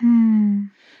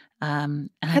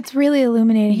 That's really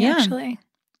illuminating, actually.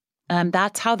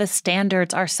 That's how the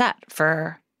standards are set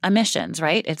for emissions,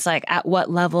 right? It's at what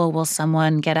level will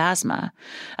someone get asthma?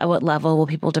 At what level will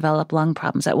people develop lung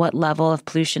problems? At what level of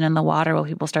pollution in the water will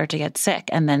people start to get sick?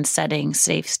 And then setting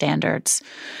safe standards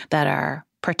that are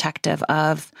protective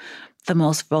of the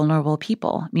most vulnerable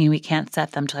people. I mean, we can't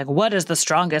set them to what is the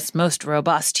strongest, most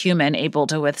robust human able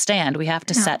to withstand? We have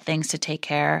to set things to take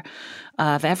care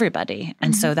of everybody.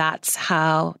 And so that's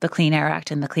how the Clean Air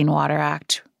Act and the Clean Water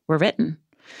Act were written.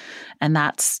 And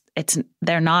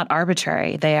they're not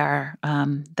arbitrary. They are,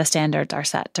 the standards are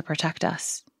set to protect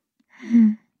us.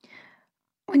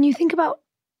 When you think about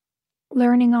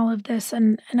learning all of this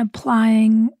and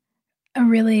applying a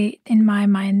really, in my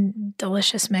mind,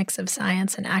 delicious mix of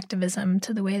science and activism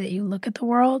to the way that you look at the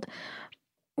world,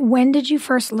 when did you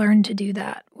first learn to do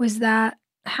that? Was that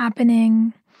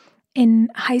happening in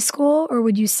high school, or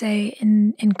would you say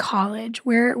in college?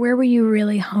 Where were you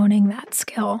really honing that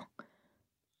skill?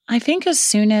 I think as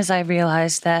soon as I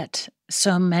realized that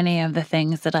so many of the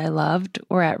things that I loved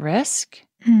were at risk,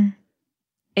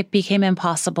 it became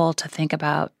impossible to think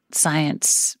about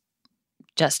science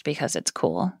just because it's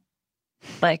cool.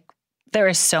 Like, there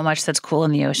is so much that's cool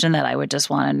in the ocean that I would just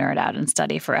want to nerd out and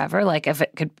study forever. Like, if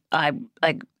it could,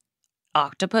 like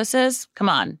octopuses, come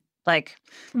on. Like,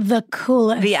 the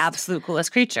coolest. The absolute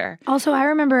coolest creature. Also, I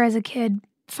remember as a kid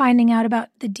finding out about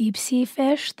the deep sea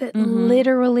fish that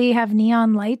literally have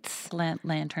neon lights.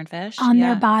 Lanternfish. On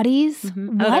their bodies.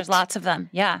 Oh, there's lots of them.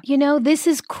 Yeah. You know, this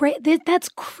is that's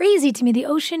crazy to me. The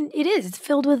ocean, it is. It's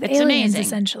filled with aliens, amazing.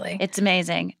 Essentially. It's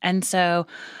amazing. And so,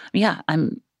 yeah,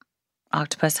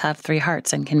 octopus have 3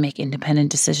 hearts and can make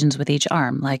independent decisions with each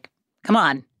arm. Like, come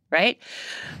on, right?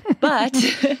 But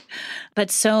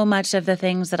so much of the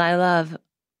things that I love,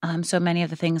 so many of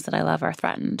the things that I love are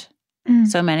threatened.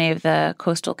 So many of the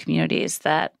coastal communities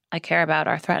that I care about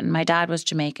are threatened. My dad was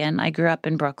Jamaican. I grew up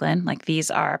in Brooklyn. Like,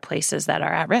 these are places that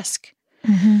are at risk.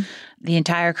 The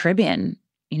entire Caribbean,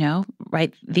 you know,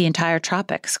 right? The entire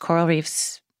tropics, coral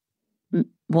reefs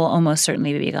will almost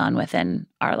certainly be gone within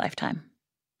our lifetime.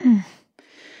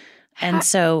 And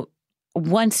so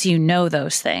once you know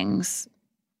those things,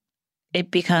 it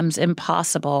becomes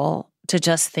impossible to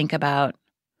just think about,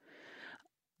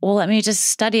 well, let me just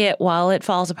study it while it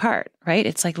falls apart, right?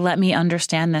 It's like, let me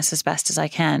understand this as best as I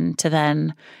can to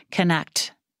then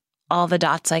connect all the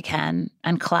dots I can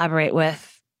and collaborate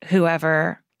with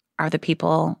whoever are the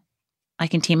people I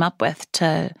can team up with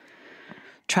to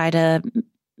try to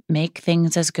make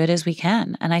things as good as we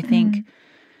can. And I think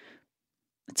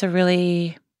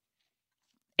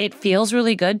it feels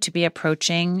really good to be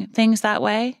approaching things that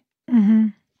way,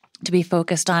 to be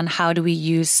focused on how do we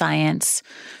use science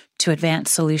to advance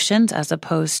solutions as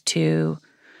opposed to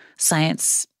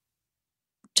science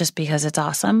just because it's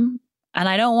awesome. And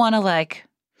I don't want to like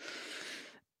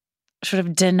sort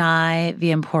of deny the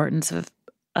importance of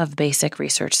basic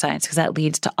research science, because that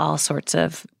leads to all sorts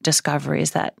of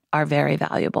discoveries that are very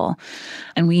valuable.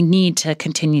 And we need to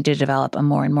continue to develop a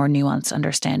more and more nuanced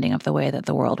understanding of the way that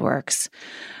the world works.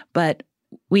 But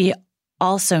we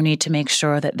also need to make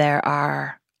sure that there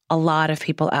are a lot of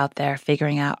people out there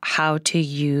figuring out how to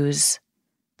use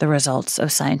the results of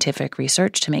scientific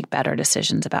research to make better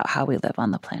decisions about how we live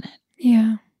on the planet.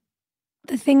 Yeah.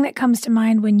 The thing that comes to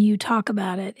mind when you talk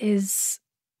about it is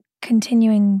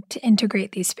continuing to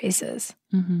integrate these spaces.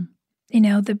 You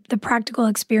know, the practical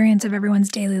experience of everyone's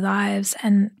daily lives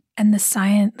and the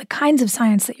science, the kinds of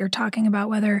science that you're talking about,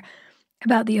 whether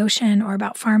about the ocean or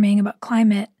about farming, about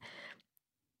climate,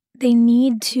 they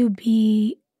need to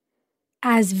be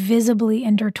as visibly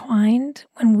intertwined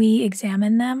when we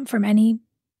examine them from any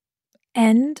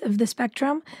end of the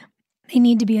spectrum. They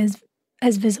need to be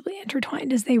as visibly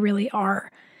intertwined as they really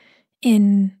are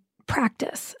in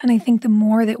practice. And I think the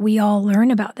more that we all learn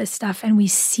about this stuff and we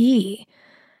see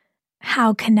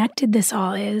how connected this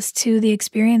all is to the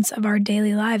experience of our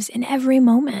daily lives in every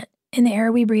moment, in the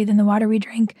air we breathe, in the water we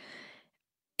drink,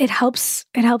 it helps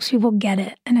people get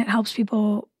it, and it helps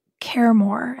people care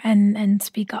more and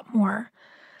speak up more.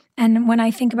 And when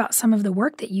I think about some of the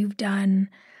work that you've done,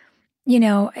 you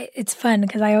know, it's fun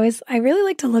because I really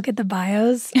like to look at the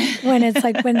bios when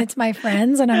it's my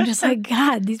friends, and I'm just like,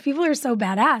 God, these people are so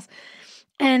badass.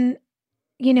 And,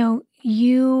 you know,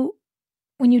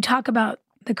 when you talk about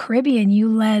the Caribbean, you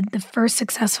led the first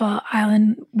successful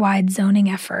island-wide zoning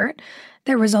effort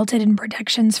that resulted in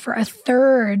protections for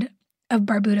 1/3 of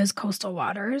Barbuda's coastal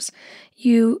waters.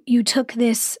 You took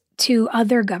this to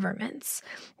other governments.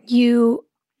 You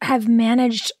have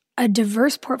managed a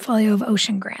diverse portfolio of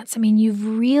ocean grants. I mean, you've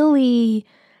really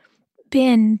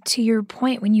been, to your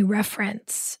point when you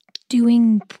reference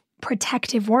doing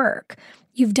protective work,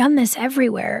 you've done this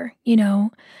everywhere, you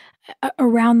know,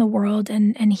 around the world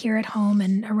and here at home.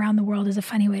 And around the world is a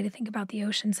funny way to think about the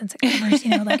ocean, since it covers,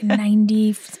 you know, like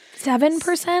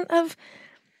 97% of,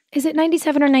 is it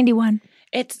 97 or 91?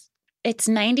 It's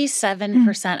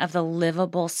 97% of the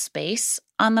livable space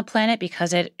on the planet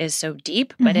because it is so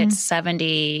deep, but it's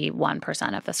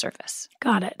 71% of the surface.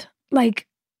 Got it. Like,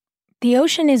 the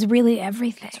ocean is really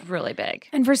everything. It's really big.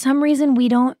 And for some reason, we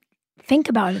don't think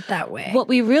about it that way. What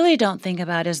we really don't think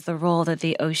about is the role that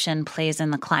the ocean plays in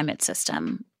the climate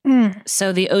system.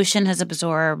 So the ocean has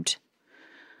absorbed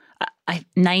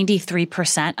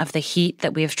 93% of the heat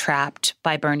that we have trapped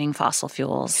by burning fossil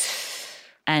fuels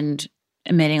and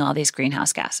emitting all these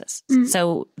greenhouse gases.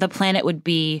 So the planet would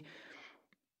be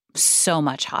so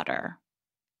much hotter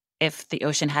if the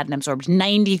ocean hadn't absorbed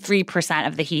 93%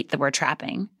 of the heat that we're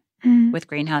trapping. with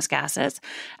greenhouse gases.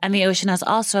 And the ocean has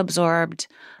also absorbed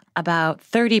about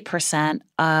 30%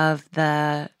 of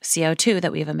the CO2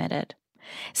 that we've emitted.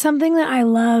 Something that I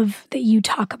love that you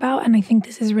talk about, and I think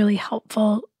this is really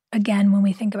helpful, again, when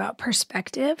we think about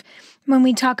perspective, when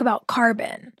we talk about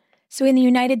carbon. So in the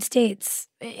United States,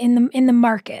 in the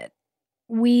market,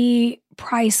 we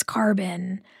price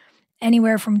carbon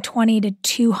anywhere from $20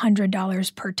 to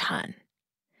 $200 per ton,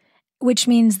 which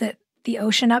means that the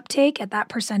ocean uptake at that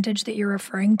percentage that you're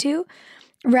referring to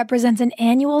represents an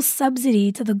annual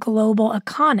subsidy to the global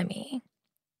economy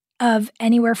of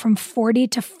anywhere from $40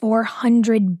 to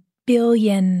 $400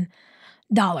 billion.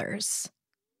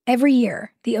 Every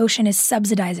year, the ocean is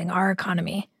subsidizing our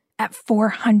economy at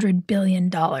 $400 billion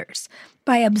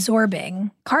by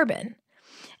absorbing carbon.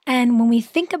 And when we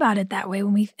think about it that way,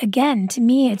 again, to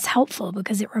me, it's helpful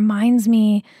because it reminds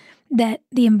me that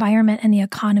the environment and the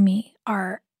economy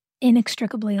are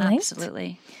inextricably linked.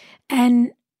 Absolutely.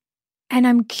 And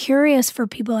I'm curious for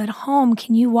people at home,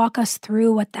 can you walk us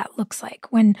through what that looks like?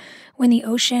 When the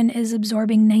ocean is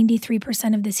absorbing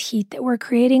 93% of this heat that we're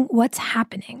creating, what's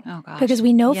happening? Oh, gosh. Because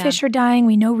we know fish are dying,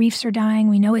 we know reefs are dying,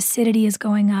 we know acidity is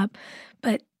going up,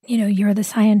 but you're the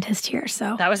scientist here,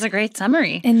 so that was a great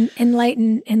summary.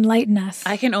 Enlighten us.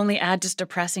 I can only add just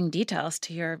depressing details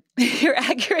to your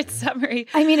accurate summary.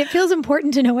 I mean, it feels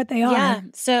important to know what they are. Yeah.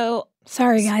 So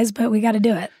sorry, guys, but we got to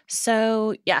do it.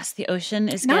 So yes, the ocean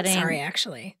is not getting. Sorry,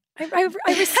 actually. I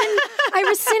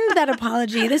rescind that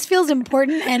apology. This feels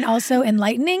important and also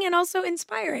enlightening and also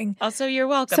inspiring. Also, you're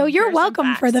welcome. So you're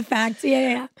welcome for the facts.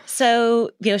 Yeah. So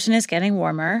the ocean is getting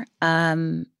warmer,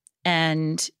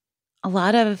 and a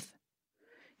lot of,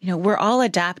 we're all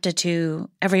adapted to,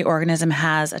 every organism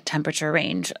has a temperature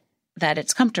range that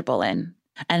it's comfortable in.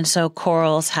 And so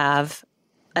corals have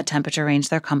a temperature range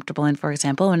they're comfortable in. For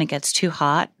example, when it gets too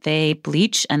hot, they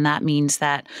bleach, and that means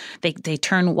that they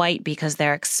turn white because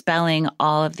they're expelling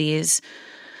all of these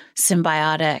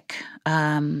symbiotic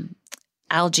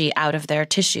algae out of their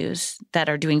tissues that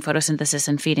are doing photosynthesis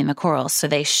and feeding the corals. So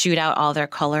they shoot out all their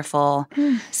colorful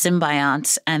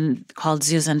symbionts and called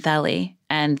zooxanthellae,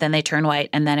 and then they turn white.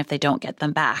 And then if they don't get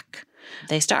them back,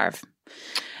 they starve.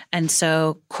 And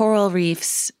so coral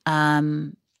reefs,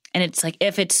 and it's like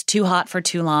if it's too hot for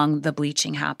too long, the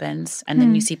bleaching happens. And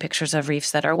then you see pictures of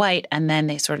reefs that are white, and then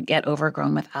they sort of get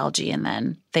overgrown with algae, and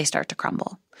then they start to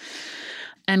crumble.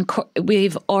 And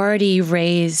we've already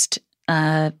raised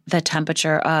the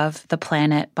temperature of the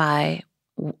planet by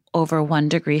over 1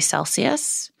 degree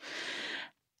Celsius.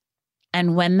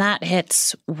 And when that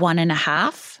hits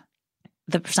 1.5,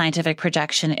 the scientific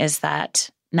projection is that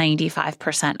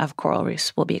 95% of coral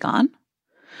reefs will be gone.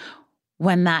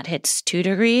 When that hits 2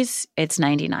 degrees, it's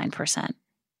 99%.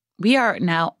 We are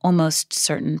now almost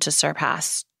certain to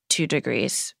surpass 2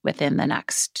 degrees within the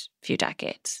next few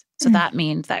decades. So that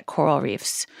means that coral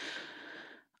reefs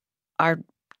are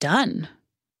done.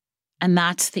 And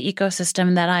that's the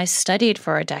ecosystem that I studied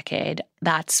for a decade.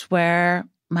 That's where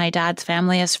my dad's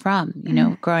family is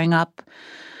from, growing up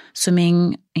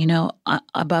swimming,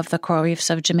 above the coral reefs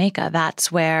of Jamaica.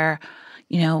 That's where,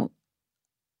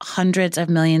 hundreds of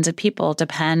millions of people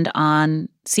depend on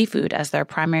seafood as their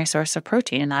primary source of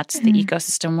protein. And that's the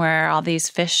ecosystem where all these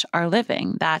fish are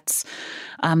living. That's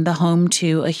the home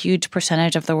to a huge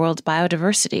percentage of the world's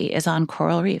biodiversity is on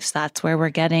coral reefs. That's where we're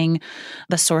getting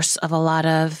the source of a lot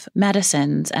of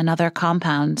medicines and other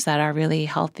compounds that are really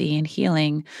healthy and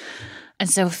healing. And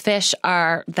so fish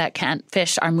are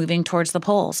moving towards the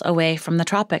poles, away from the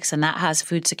tropics, and that has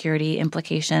food security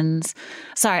implications.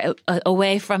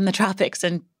 Away from the tropics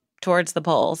and towards the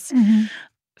poles.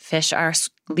 Fish are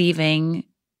leaving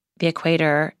the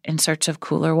equator in search of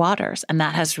cooler waters, and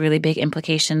that has really big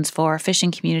implications for fishing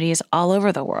communities all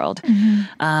over the world,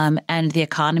 and the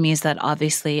economies that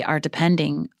obviously are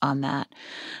depending on that.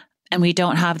 And we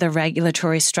don't have the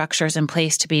regulatory structures in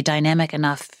place to be dynamic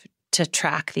enough to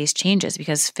track these changes,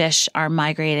 because fish are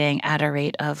migrating at a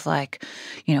rate of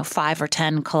 5 or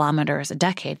 10 kilometers a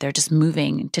decade. They're just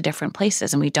moving to different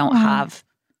places, and we don't have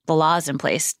the laws in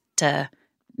place to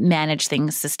manage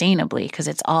things sustainably because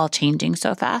it's all changing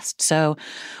so fast. So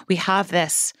we have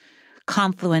this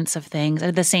confluence of things.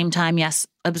 At the same time, yes,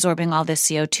 absorbing all this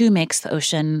CO2 makes the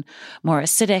ocean more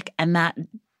acidic, and that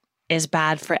is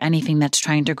bad for anything that's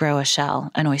trying to grow a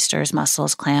shell, and oysters,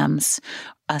 mussels, clams,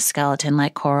 a skeleton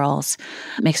like corals.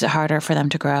 It makes it harder for them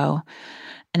to grow.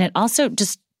 And it also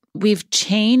we've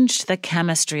changed the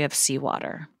chemistry of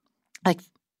seawater. Like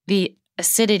the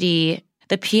acidity,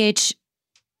 the pH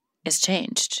is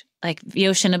changed. like the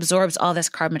ocean absorbs all this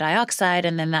carbon dioxide,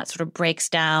 and then that sort of breaks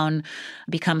down,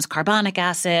 becomes carbonic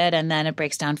acid, and then it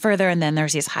breaks down further, and then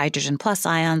there's these hydrogen plus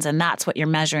ions, and that's what you're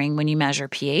measuring when you measure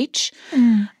pH.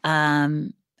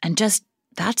 And just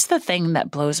that's the thing that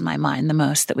blows my mind the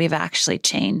most, that we've actually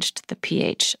changed the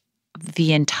pH of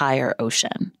the entire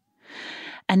ocean.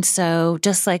 And so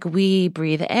just like we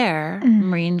breathe air,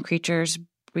 marine creatures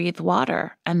breathe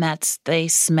water, and they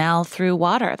smell through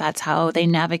water. That's how they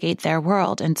navigate their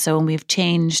world. And so when we've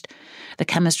changed the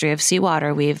chemistry of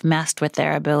seawater, we've messed with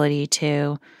their ability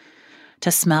to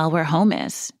smell where home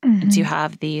is. And so you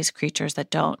have these creatures that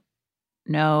don't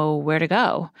know where to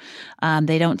go.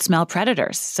 They don't smell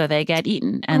predators, so they get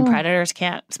eaten, and predators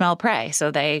can't smell prey,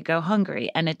 so they go hungry.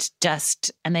 And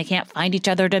and they can't find each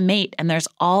other to mate. And there's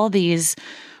all these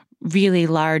really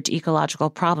large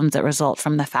ecological problems that result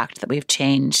from the fact that we've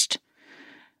changed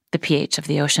the pH of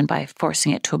the ocean by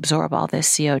forcing it to absorb all this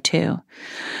CO2.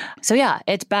 So yeah,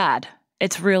 it's bad.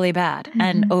 It's really bad.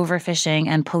 And overfishing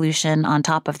and pollution on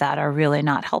top of that are really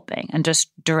not helping. And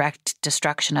just direct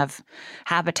destruction of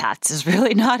habitats is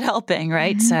really not helping,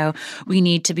 right? So we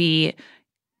need to be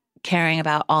caring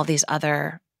about all these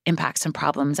other impacts and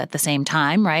problems at the same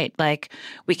time, right? Like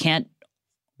we can't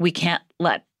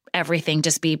let everything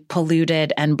just be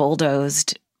polluted and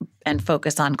bulldozed and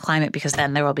focus on climate, because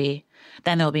then there will be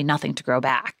nothing to grow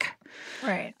back.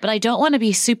 Right. But I don't want to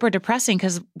be super depressing,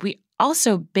 because we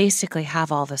also basically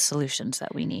have all the solutions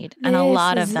that we need. And a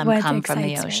lot of them come from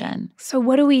the ocean. So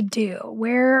what do we do?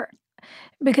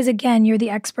 Because again, you're the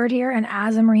expert here, and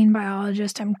as a marine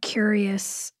biologist, I'm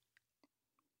curious,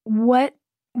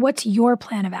 what's your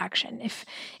plan of action?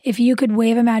 If you could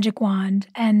wave a magic wand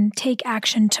and take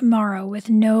action tomorrow with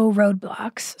no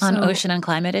roadblocks on ocean and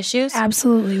climate issues?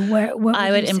 Absolutely. What would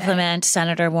I would you say? implement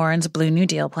Senator Warren's Blue New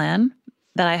Deal plan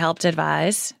that I helped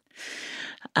advise.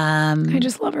 I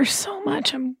just love her so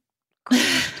much. Me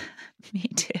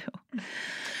too.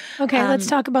 Okay, let's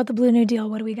talk about the Blue New Deal.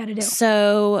 What do we got to do?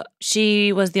 So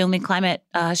she was the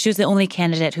only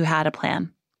candidate who had a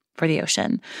plan for the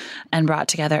ocean and brought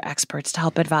together experts to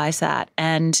help advise that.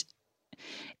 And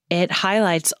it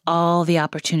highlights all the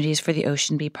opportunities for the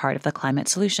ocean to be part of the climate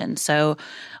solution. So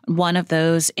one of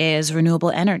those is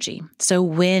renewable energy. So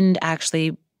wind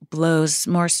actually blows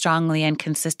more strongly and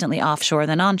consistently offshore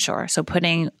than onshore. So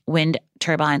putting wind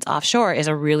turbines offshore is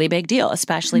a really big deal,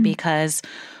 especially because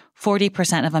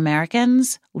 40% of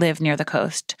Americans live near the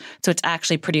coast. So it's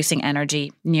actually producing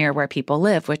energy near where people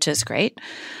live, which is great.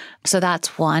 So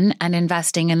that's one. And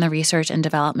investing in the research and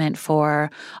development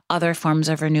for other forms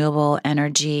of renewable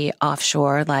energy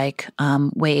offshore, like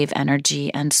wave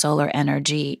energy and solar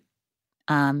energy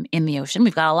in the ocean.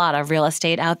 We've got a lot of real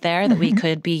estate out there that we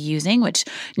could be using, which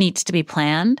needs to be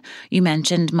planned. You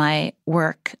mentioned my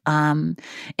work in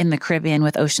the Caribbean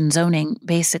with ocean zoning.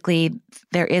 Basically,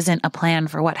 there isn't a plan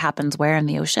for what happens where in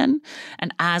the ocean.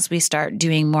 And as we start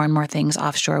doing more and more things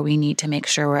offshore, we need to make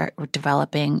sure we're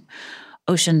developing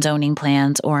ocean zoning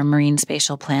plans or marine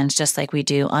spatial plans, just like we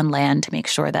do on land, to make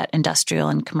sure that industrial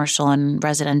and commercial and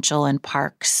residential and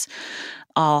parks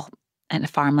and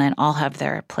farmland all have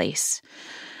their place.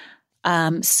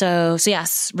 So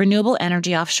yes, renewable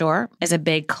energy offshore is a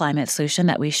big climate solution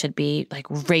that we should be like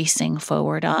racing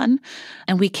forward on.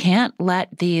 And we can't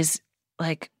let these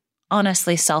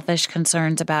honestly selfish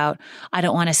concerns about, I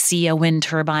don't want to see a wind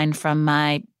turbine from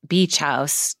my beach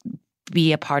house,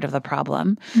 be a part of the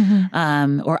problem.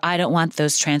 Or I don't want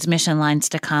those transmission lines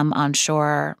to come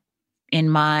onshore in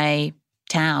my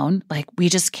town. We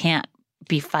just can't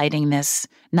be fighting this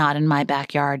not in my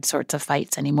backyard sorts of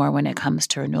fights anymore when it comes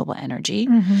to renewable energy.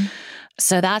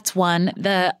 So that's one.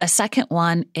 A second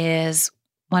one is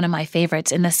one of my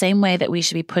favorites. In the same way that we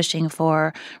should be pushing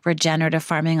for regenerative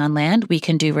farming on land, we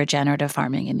can do regenerative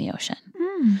farming in the ocean.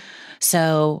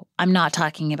 So I'm not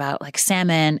talking about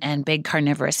salmon and big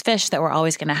carnivorous fish that we're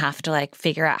always going to have to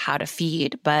figure out how to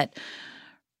feed, but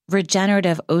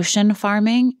regenerative ocean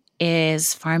farming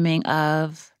is farming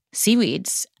of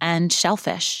seaweeds and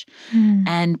shellfish.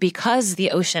 And because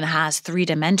the ocean has 3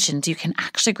 dimensions, you can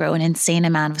actually grow an insane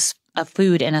amount of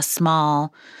food in a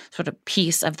small sort of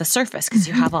piece of the surface, because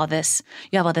you have all this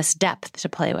depth to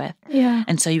play with. Yeah.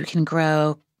 And so you can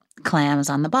grow clams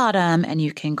on the bottom, and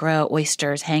you can grow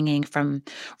oysters hanging from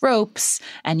ropes,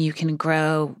 and you can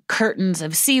grow curtains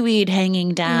of seaweed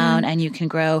hanging down, and you can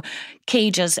grow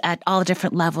cages at all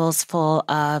different levels full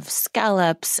of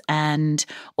scallops and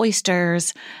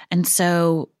oysters. And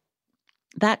so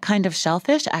that kind of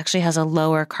shellfish actually has a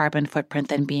lower carbon footprint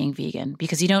than being vegan,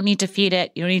 because you don't need to feed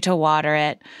it. You don't need to water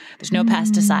it. There's no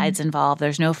pesticides involved.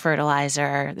 There's no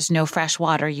fertilizer. There's no fresh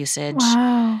water usage.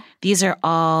 Wow. These are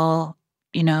all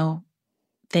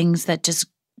things that just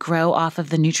grow off of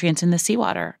the nutrients in the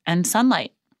seawater and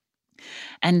sunlight.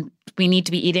 And we need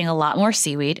to be eating a lot more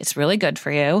seaweed. It's really good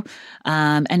for you.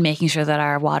 And making sure that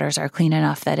our waters are clean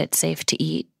enough that it's safe to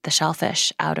eat the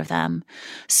shellfish out of them.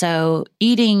 So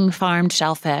eating farmed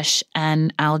shellfish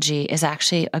and algae is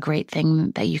actually a great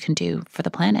thing that you can do for the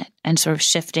planet, and sort of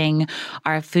shifting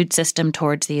our food system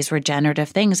towards these regenerative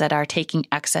things that are taking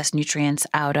excess nutrients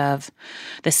out of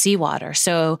the seawater.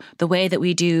 So the way that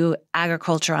we do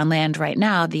agriculture on land right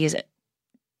now, these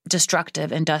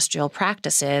destructive industrial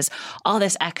practices, all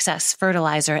this excess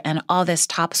fertilizer and all this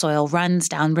topsoil runs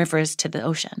down rivers to the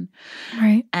ocean.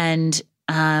 Right. And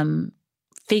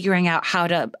figuring out how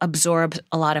to absorb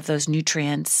a lot of those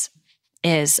nutrients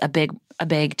is a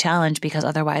big challenge, because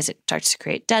otherwise it starts to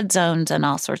create dead zones and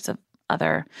all sorts of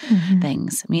other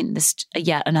things. I mean, this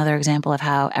yet another example of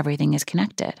how everything is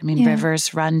connected. I mean,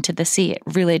 rivers run to the sea. It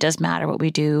really does matter what we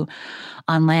do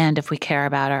on land if we care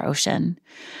about our ocean.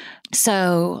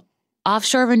 So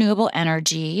offshore renewable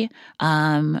energy,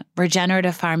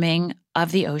 regenerative farming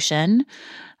of the ocean.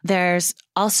 There's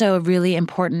also really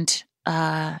important,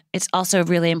 it's also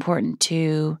really important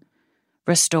to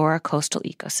restore coastal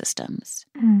ecosystems.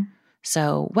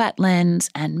 So wetlands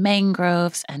and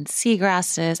mangroves and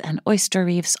seagrasses and oyster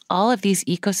reefs, all of these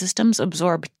ecosystems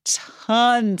absorb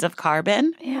tons of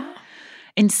carbon. Yeah.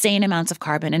 Insane amounts of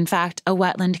carbon. In fact, a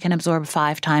wetland can absorb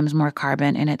 5 times more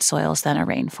carbon in its soils than a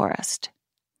rainforest.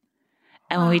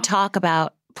 And when we talk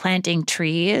about planting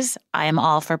trees, I am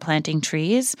all for planting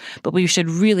trees, but we should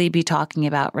really be talking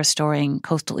about restoring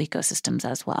coastal ecosystems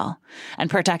as well and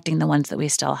protecting the ones that we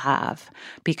still have,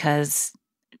 because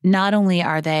not only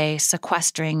are they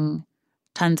sequestering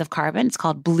tons of carbon, it's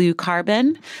called blue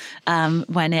carbon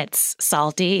when it's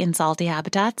salty in salty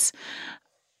habitats.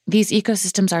 These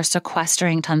ecosystems are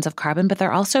sequestering tons of carbon, but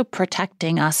they're also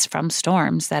protecting us from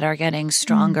storms that are getting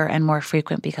stronger and more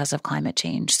frequent because of climate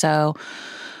change. So,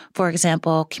 for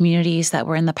example, communities that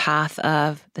were in the path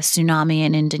of the tsunami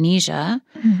in Indonesia,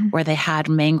 where they had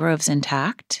mangroves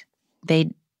intact,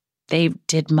 they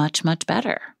did much, much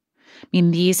better. I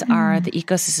mean, these are the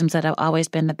ecosystems that have always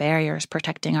been the barriers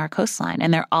protecting our coastline.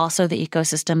 And they're also the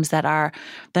ecosystems that are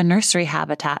the nursery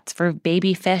habitats for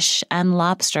baby fish and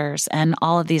lobsters and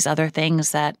all of these other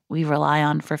things that we rely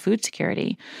on for food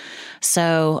security.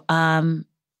 So,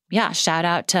 shout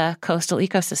out to coastal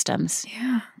ecosystems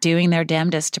doing their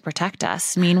damnedest to protect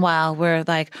us. Meanwhile, we're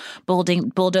like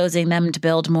bulldozing them to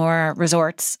build more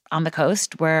resorts on the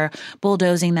coast. We're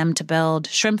bulldozing them to build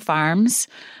shrimp farms,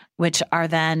 which are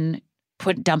then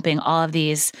dumping all of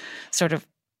these sort of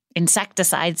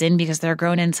insecticides in because they're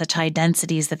grown in such high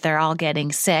densities that they're all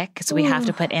getting sick. So we have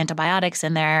to put antibiotics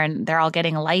in there, and they're all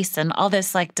getting lice and all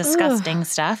this like disgusting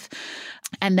stuff.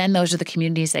 And then those are the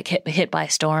communities that get hit by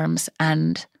storms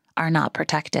and are not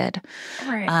protected.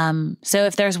 Right. So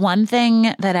if there's one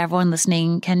thing that everyone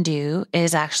listening can do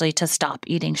is actually to stop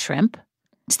eating shrimp.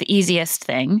 It's the easiest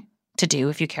thing to do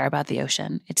if you care about the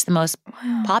ocean. It's the most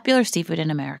popular seafood in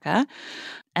America.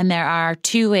 And there are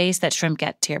 2 ways that shrimp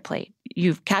get to your plate.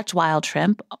 You catch wild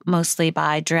shrimp mostly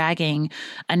by dragging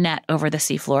a net over the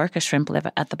seafloor, because shrimp live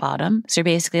at the bottom. So you're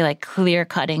basically like clear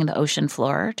cutting the ocean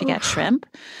floor to get shrimp.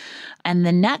 And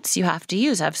the nets you have to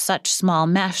use have such small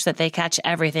mesh that they catch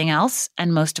everything else.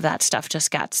 And most of that stuff just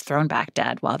gets thrown back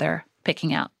dead while they're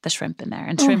picking out the shrimp in there.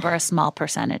 And shrimp are a small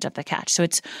percentage of the catch. So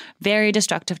it's very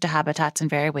destructive to habitats and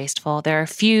very wasteful. There are a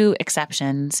few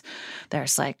exceptions.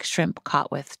 There's like shrimp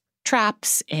caught with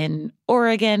traps in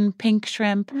Oregon, pink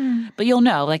shrimp. But you'll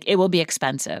know, like, it will be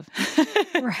expensive.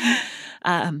 Right.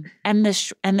 And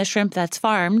the shrimp that's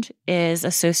farmed is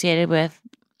associated with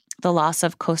the loss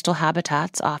of coastal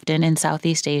habitats, often in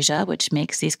Southeast Asia, which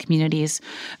makes these communities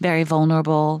very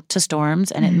vulnerable to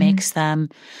storms, and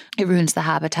it ruins the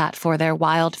habitat for their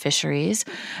wild fisheries.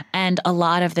 And a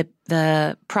lot of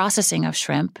the processing of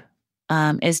shrimp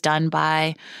is done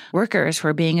by workers who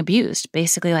are being abused,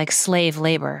 basically like slave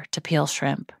labor to peel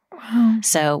shrimp. Wow.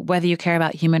 So whether you care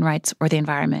about human rights or the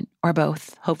environment or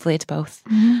both, hopefully it's both,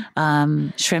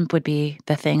 shrimp would be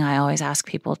the thing I always ask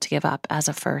people to give up as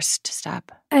a first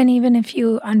step. And even if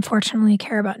you unfortunately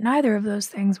care about neither of those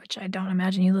things, which I don't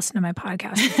imagine you listen to my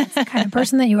podcast, if that's the kind of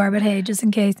person that you are, but hey, just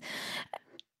in case,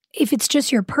 if it's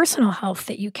just your personal health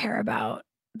that you care about,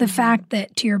 the fact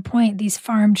that, to your point, these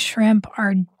farmed shrimp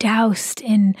are doused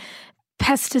in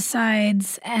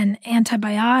pesticides and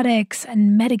antibiotics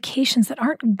and medications that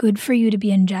aren't good for you to be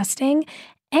ingesting.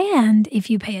 And if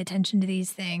you pay attention to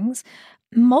these things,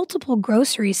 multiple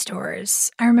grocery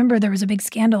stores, I remember there was a big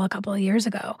scandal a couple of years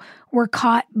ago, were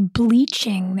caught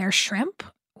bleaching their shrimp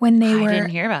when they were. I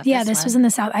didn't hear about this. this was in the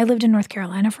South. I lived in North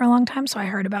Carolina for a long time, so I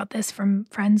heard about this from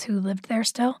friends who lived there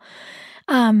still.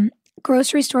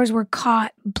 Grocery stores were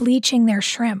caught bleaching their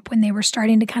shrimp when they were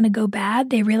starting to kind of go bad.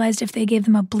 They realized if they gave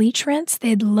them a bleach rinse,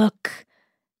 they'd look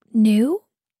new.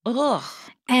 Ugh.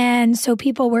 And so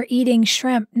people were eating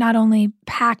shrimp not only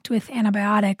packed with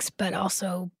antibiotics, but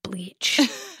also bleach.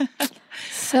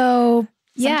 So,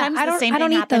 Sometimes I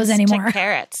don't eat those anymore. To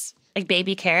carrots, like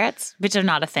baby carrots, which are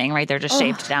not a thing, right? They're just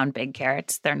shaved down big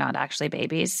carrots. They're not actually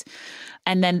babies.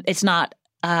 And then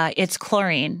it's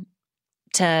chlorine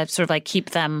to sort of like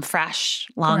keep them fresh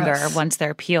longer once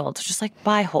they're peeled. Just like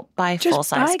buy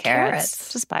full-size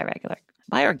carrots. Just buy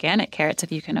organic carrots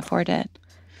if you can afford it.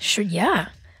 Sure, yeah.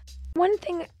 One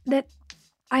thing that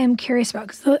I am curious about,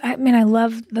 because I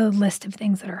love the list of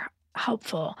things that are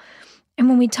helpful. And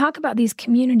when we talk about these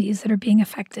communities that are being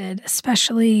affected,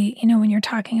 especially, when you're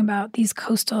talking about these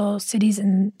coastal cities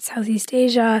in Southeast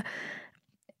Asia,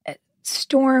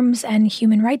 storms and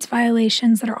human rights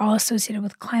violations that are all associated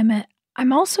with climate,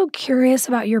 I'm also curious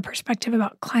about your perspective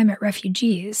about climate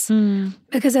refugees.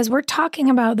 Because as we're talking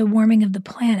about the warming of the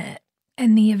planet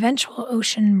and the eventual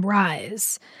ocean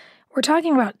rise, we're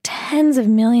talking about tens of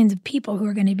millions of people who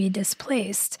are going to be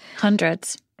displaced.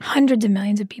 Hundreds of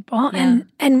millions of people. Yeah.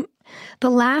 And the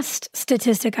last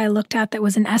statistic I looked at that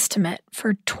was an estimate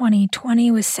for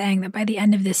 2020 was saying that by the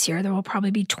end of this year, there will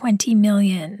probably be 20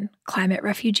 million climate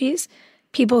refugees,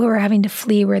 people who are having to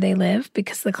flee where they live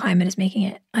because the climate is making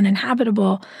it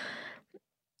uninhabitable.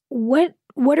 What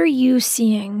are you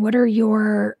seeing? What are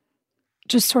your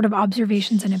just sort of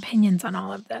observations and opinions on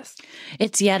all of this?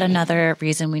 It's yet another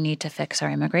reason we need to fix our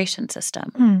immigration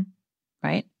system,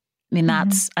 right? I mean,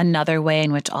 that's another way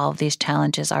in which all of these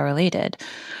challenges are related.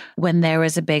 When there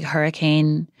was a big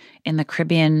hurricane in the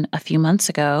Caribbean a few months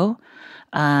ago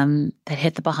that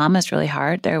hit the Bahamas really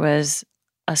hard, there was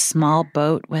a small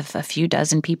boat with a few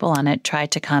dozen people on it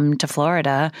tried to come to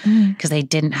Florida because they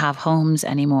didn't have homes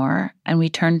anymore, and we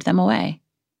turned them away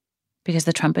because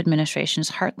the Trump administration is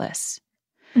heartless.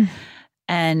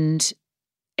 And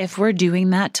if we're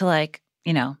doing that to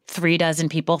 3 dozen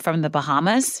people from the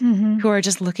Bahamas who are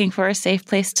just looking for a safe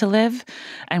place to live,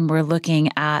 and we're looking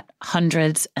at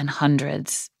hundreds and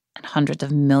hundreds and hundreds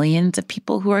of millions of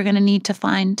people who are going to need to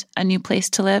find a new place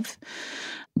to live,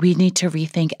 we need to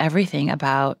rethink everything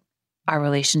about our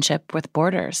relationship with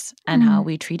borders and how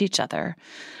we treat each other.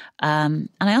 And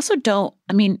I also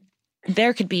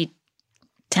there could be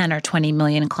 10 or 20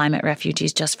 million climate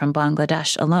refugees just from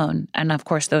Bangladesh alone. And of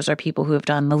course, those are people who have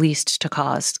done the least to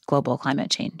cause global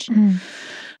climate change.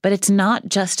 But it's not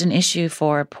just an issue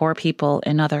for poor people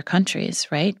in other countries,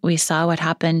 right? We saw what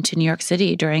happened to New York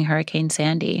City during Hurricane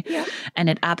Sandy, and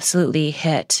it absolutely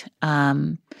hit,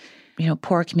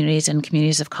 poor communities and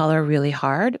communities of color really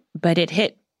hard, but it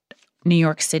hit New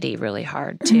York City really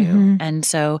hard too. And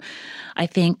so I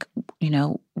think,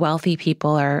 wealthy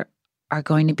people are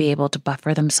going to be able to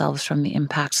buffer themselves from the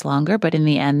impacts longer. But in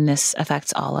the end, this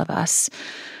affects all of us.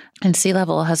 And sea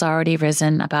level has already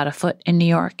risen about a foot in New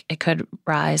York. It could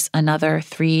rise another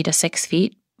 3 to 6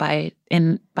 feet by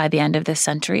the end of this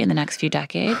century, in the next few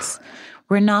decades.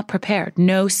 We're not prepared.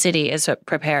 No city is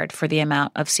prepared for the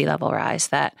amount of sea level rise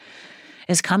that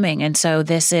is coming. And so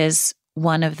this is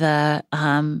one of the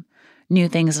new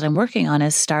things that I'm working on,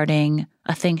 is starting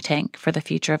a think tank for the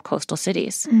future of coastal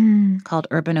cities called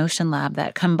Urban Ocean Lab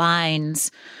that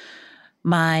combines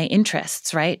my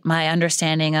interests, right? My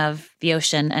understanding of the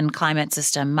ocean and climate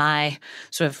system, my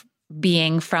sort of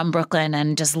being from Brooklyn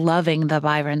and just loving the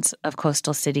vibrance of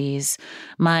coastal cities,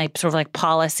 my sort of like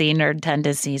policy nerd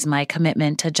tendencies, my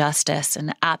commitment to justice,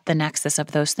 and at the nexus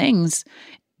of those things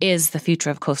is the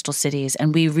future of coastal cities.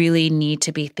 And we really need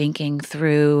to be thinking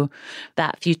through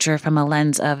that future from a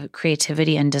lens of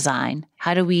creativity and design.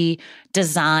 How do we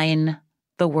design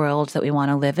the world that we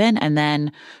want to live in, and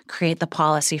then create the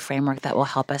policy framework that will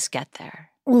help us get there?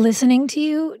 Listening to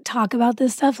you talk about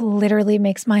this stuff literally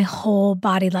makes my whole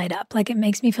body light up. Like, it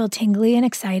makes me feel tingly and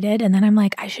excited. And then I'm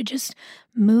like, I should just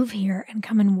move here and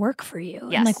come and work for you.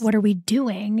 Yes. And like, what are we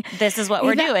doing? This is what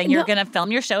we're doing. You're going to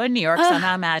film your show in New York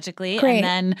somehow magically. Great.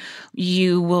 And then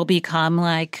you will become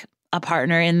like a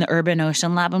partner in the Urban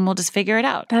Ocean Lab, and we'll just figure it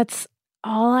out. That's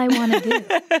all I want to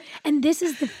do. And this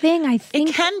is the thing, I think.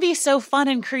 It can be so fun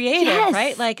and creative,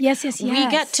 right? Like, yes. We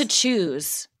get to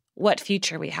choose what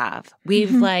future we have.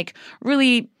 We've like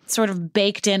really sort of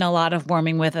baked in a lot of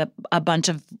warming with a bunch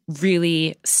of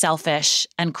really selfish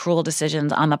and cruel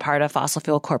decisions on the part of fossil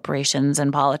fuel corporations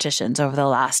and politicians over the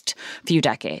last few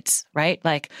decades, right?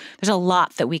 Like, there's a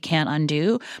lot that we can't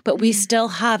undo, but we still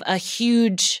have a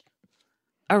huge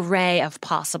array of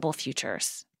possible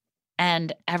futures.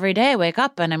 And every day I wake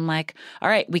up and I'm like, all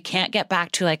right, we can't get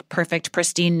back to like perfect,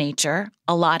 pristine nature.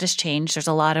 A lot has changed. There's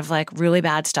a lot of like really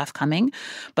bad stuff coming.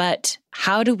 But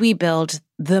how do we build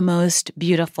the most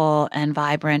beautiful and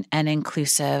vibrant and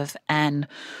inclusive and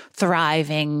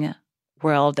thriving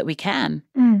world that we can?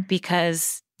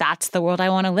 Because that's the world I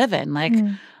want to live in. Like,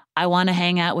 I want to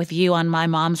hang out with you on my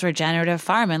mom's regenerative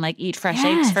farm and like eat fresh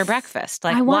eggs for breakfast.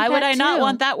 Like, why would I not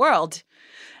want that world?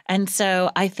 And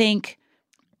so I think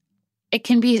it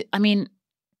can be, I mean,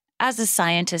 as a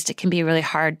scientist, it can be really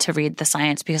hard to read the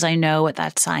science because I know what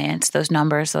that science, those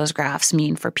numbers, those graphs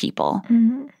mean for people.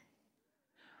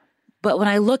 But when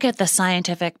I look at the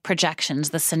scientific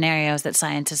projections, the scenarios that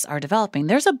scientists are developing,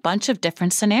 there's a bunch of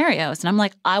different scenarios. And I'm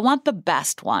like, I want the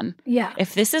best one. Yeah.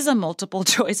 If this is a multiple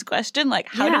choice question, like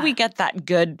how do we get that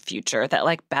good future, that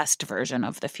like best version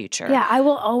of the future? Yeah, I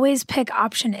will always pick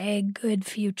option A, good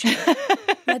future.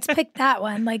 Let's pick that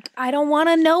one. Like, I don't want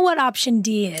to know what option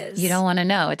D is. You don't want to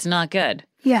know. It's not good.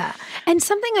 Yeah. And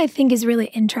something I think is really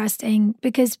interesting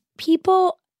because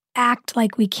people act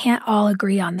like we can't all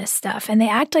agree on this stuff and they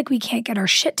act like we can't get our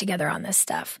shit together on this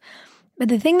stuff. But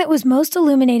the thing that was most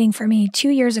illuminating for me 2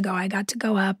 years ago, I got to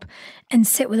go up and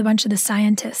sit with a bunch of the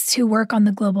scientists who work on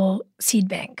the Global Seed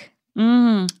Bank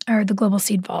or the Global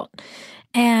Seed Vault.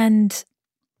 And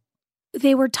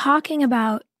they were talking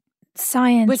about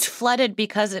science. Which flooded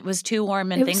because it was too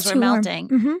warm and things were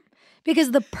melting.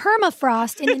 Because the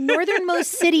permafrost in the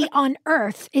northernmost city on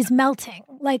Earth is melting.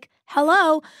 Like,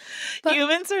 hello. But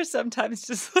humans are sometimes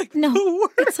just like, no,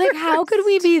 it's like, how could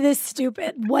we be this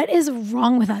stupid? What is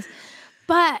wrong with us?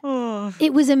 But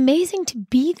it was amazing to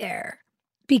be there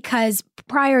because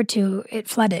prior to it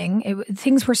flooding,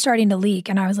 things were starting to leak.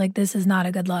 And I was like, this is not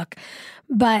a good look.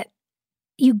 But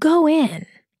you go in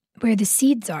where the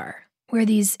seeds are, where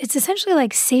it's essentially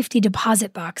like safety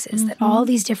deposit boxes that all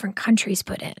these different countries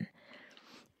put in.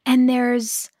 And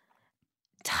there's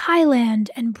Thailand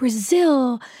and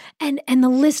Brazil and the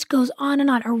list goes on and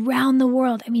on around the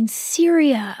world. I mean,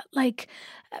 Syria, like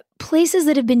places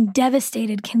that have been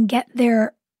devastated can get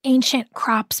their ancient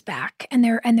crops back and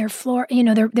their flora, you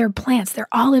know, their plants, their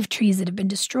olive trees that have been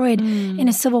destroyed in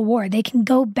a civil war. They can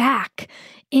go back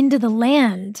into the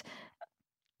land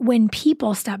when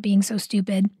people stop being so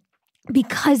stupid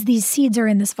because these seeds are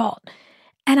in this vault.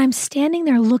 And I'm standing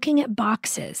there looking at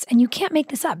boxes, and you can't make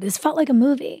this up. This felt like a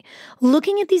movie.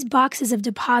 Looking at these boxes of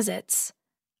deposits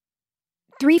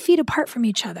 3 feet apart from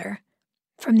each other,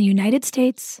 from the United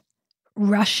States,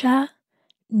 Russia,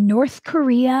 North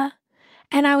Korea.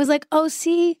 And I was like, oh,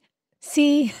 see,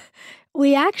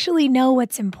 we actually know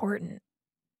what's important.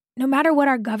 No matter what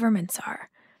our governments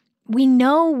are, we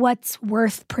know what's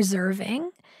worth preserving.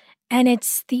 And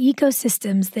it's the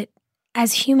ecosystems that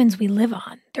as humans we live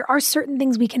on. There are certain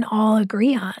things we can all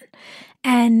agree on.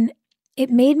 And it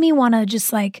made me want to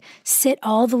just like sit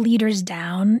all the leaders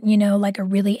down, you know, like a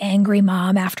really angry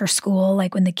mom after school,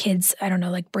 like when the kids, I don't know,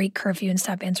 like break curfew and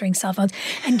stop answering cell phones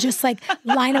and just like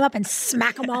line them up and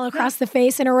smack them all across the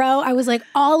face in a row. I was like,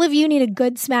 all of you need a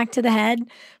good smack to the head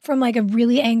from like a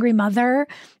really angry mother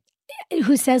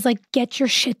who says like, get your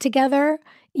shit together.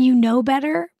 You know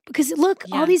better. Because look,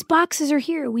 all these boxes are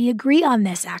here. We agree on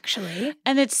this, actually.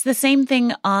 And it's the same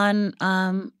thing on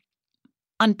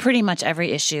pretty much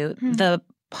every issue. The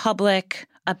public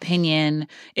opinion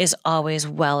is always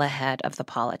well ahead of the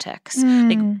politics.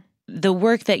 Like, the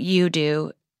work that you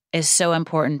do is so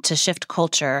important to shift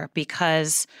culture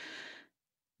because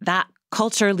that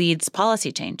culture leads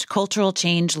policy change. Cultural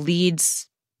change leads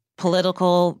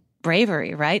political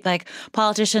bravery, right? Like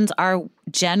politicians are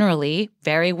generally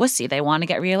very wussy. They want to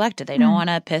get reelected. They don't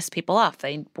want to piss people off.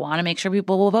 They want to make sure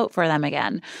people will vote for them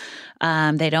again.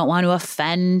 They don't want to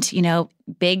offend, you know,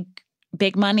 big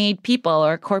money people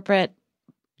or corporate,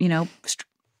 you know,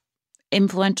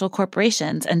 influential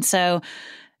corporations. And so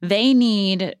they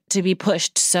need to be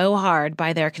pushed so hard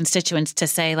by their constituents to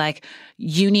say, like,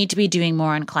 you need to be doing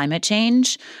more on climate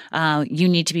change. You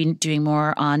need to be doing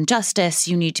more on justice.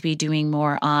 You need to be doing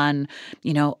more on,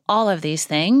 you know, all of these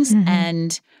things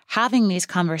and having these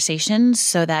conversations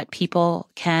so that people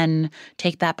can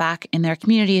take that back in their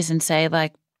communities and say,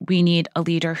 like, we need a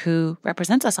leader who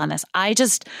represents us on this. I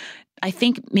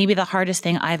think maybe the hardest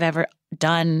thing I've ever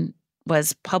done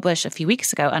was published a few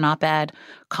weeks ago an op-ed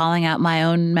calling out my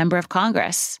own member of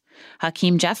Congress,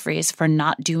 Hakeem Jeffries, for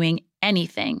not doing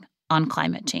anything on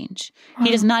climate change. Wow.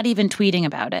 He is not even tweeting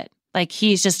about it. Like,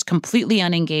 he's just completely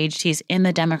unengaged. He's in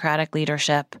the Democratic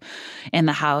leadership in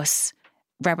the House,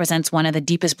 represents one of the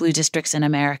deepest blue districts in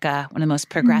America, one of the most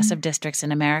progressive districts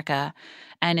in America,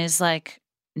 and is like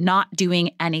not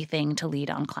doing anything to lead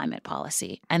on climate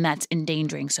policy. And that's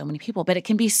endangering so many people. But it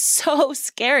can be so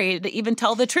scary to even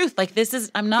tell the truth. Like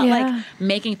I'm not like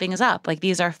making things up. Like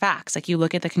these are facts. Like you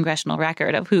look at the congressional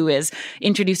record of who is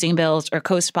introducing bills or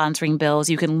co-sponsoring bills.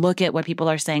 You can look at what people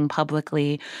are saying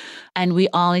publicly. And we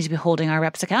all need to be holding our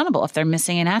reps accountable if they're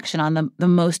missing in action on the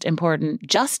most important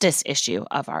justice issue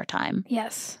of our time.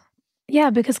 Yes. Yeah,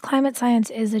 because climate science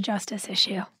is a justice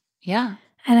issue. Yeah.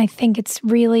 And I think it's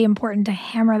really important to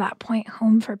hammer that point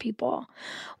home for people.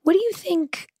 What do you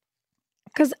think?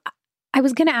 Because I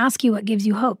was going to ask you what gives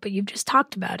you hope, but you've just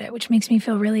talked about it, which makes me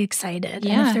feel really excited.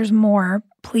 Yeah. And if there's more,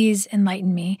 please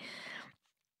enlighten me.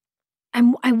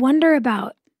 I wonder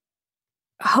about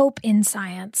hope in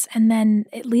science. And then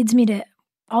it leads me to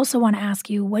also want to ask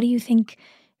you, what do you think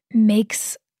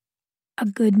makes a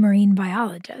good marine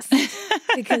biologist?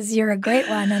 Because you're a great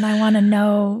one, and I want to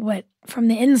know from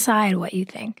the inside what you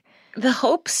think. The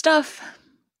hope stuff,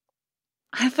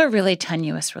 I have a really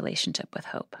tenuous relationship with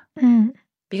hope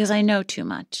because I know too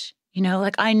much.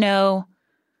 Like I know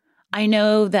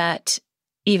that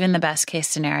even the best case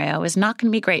scenario is not going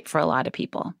to be great for a lot of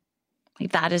people.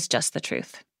 Like that is just the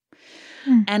truth.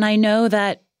 And I know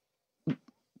that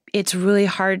it's really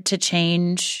hard to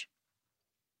change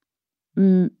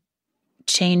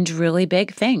really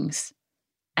big things.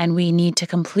 And we need to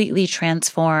completely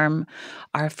transform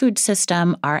our food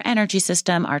system, our energy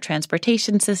system, our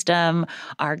transportation system,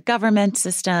 our government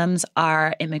systems,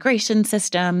 our immigration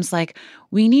systems. Like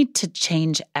we need to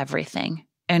change everything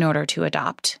in order to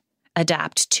adapt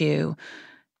to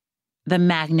the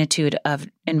magnitude of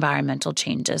environmental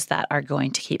changes that are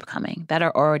going to keep coming, that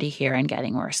are already here and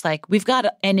getting worse. Like we've got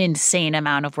an insane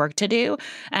amount of work to do,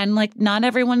 and like not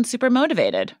everyone's super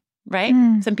motivated. Right?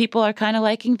 Some people are kind of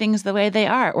liking things the way they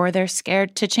are, or they're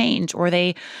scared to change, or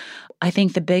I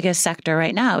think the biggest sector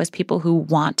right now is people who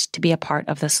want to be a part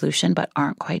of the solution but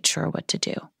aren't quite sure what to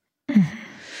do.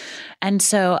 And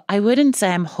so I wouldn't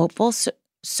say I'm hopeful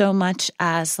so much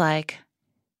as like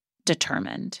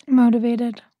determined.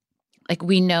 Motivated. Like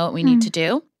we know what we need to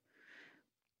do.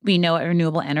 We know what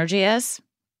renewable energy is.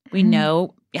 We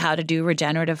know how to do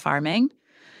regenerative farming.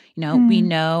 We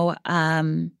know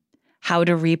how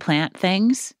to replant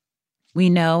things.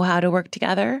 We know how to work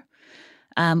together.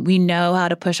 We know how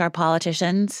to push our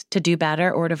politicians to do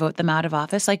better or to vote them out of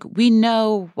office. Like we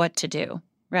know what to do,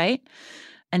 right?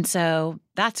 And so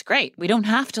that's great. We don't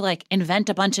have to like invent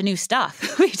a bunch of new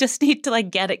stuff. We just need to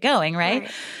like get it going, right?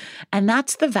 And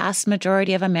that's the vast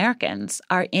majority of Americans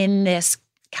are in this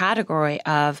category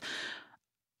of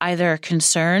either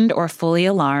concerned or fully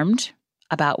alarmed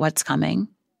about what's coming.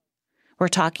 We're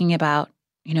talking about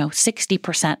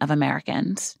 60% of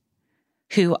Americans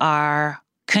who are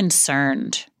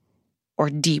concerned or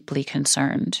deeply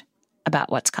concerned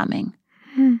about what's coming.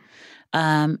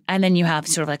 And then you have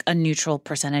sort of like a neutral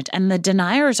percentage. And the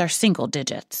deniers are single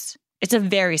digits. It's a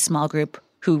very small group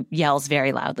who yells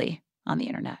very loudly on the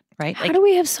internet, right? How do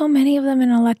we have so many of them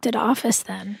in elected office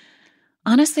then?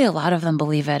 Honestly, a lot of them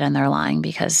believe it and they're lying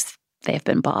because they've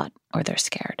been bought or they're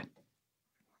scared.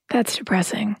 That's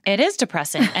depressing. It is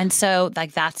depressing. And so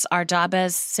like that's our job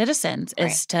as citizens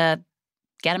is to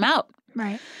get them out.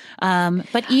 Right.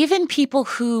 But even people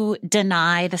who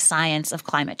deny the science of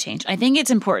climate change, I think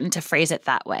it's important to phrase it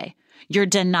that way. You're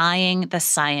denying the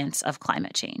science of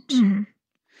climate change.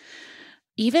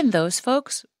 Even those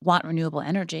folks want renewable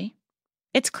energy.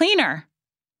 It's cleaner.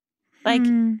 Like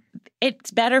it's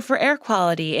better for air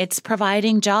quality. It's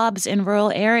providing jobs in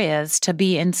rural areas to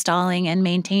be installing and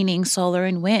maintaining solar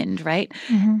and wind, right?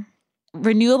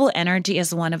 Renewable energy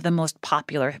is one of the most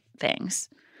popular things.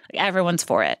 Like, everyone's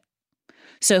for it.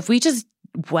 So if we just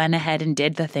went ahead and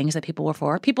did the things that people were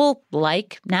for, people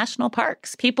like national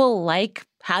parks. People like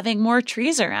having more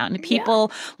trees around.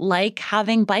 People like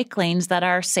having bike lanes that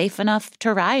are safe enough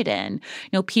to ride in.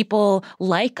 People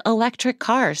like electric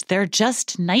cars. They're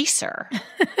just nicer.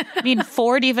 I mean,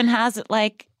 Ford even has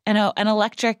like an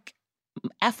electric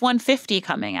F-150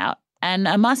 coming out and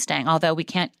a Mustang, although we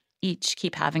can't each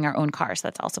keep having our own cars.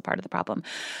 That's also part of the problem.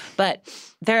 But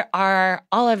there are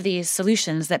all of these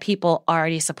solutions that people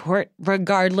already support,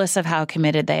 regardless of how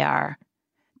committed they are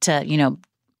to,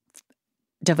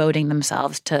 devoting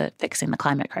themselves to fixing the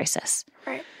climate crisis.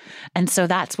 Right. And so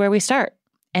that's where we start.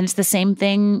 And it's the same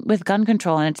thing with gun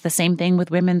control, and it's the same thing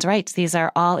with women's rights. These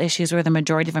are all issues where the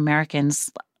majority of Americans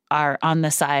are on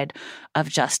the side of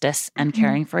justice and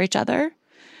caring for each other.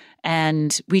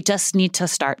 And we just need to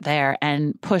start there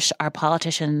and push our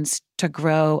politicians to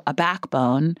grow a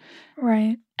backbone.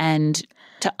 Right. And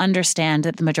to understand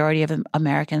that the majority of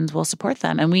Americans will support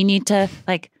them. And we need to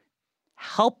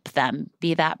help them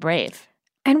be that brave.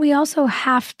 And we also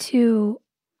have to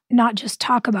not just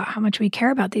talk about how much we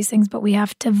care about these things, but we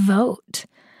have to vote.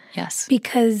 Yes.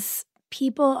 Because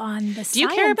people on the Do you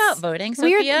care about voting,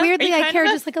 Sophia? Weirdly, I care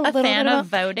just like a little fan bit of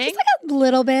voting. Just like a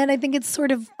little bit. I think it's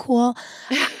sort of cool.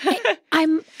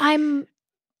 I'm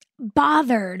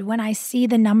bothered when I see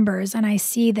the numbers and I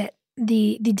see that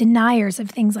the deniers of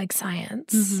things like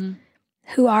science,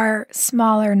 who are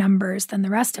smaller numbers than the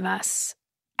rest of us,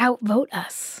 outvote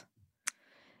us.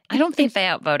 I don't think they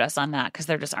outvote us on that because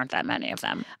there just aren't that many of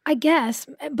them. I guess.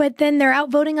 But then they're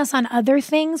outvoting us on other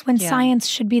things when science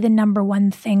should be the number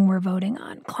one thing we're voting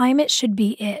on. Climate should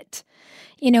be it.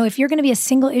 You know, if you're going to be a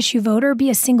single issue voter, be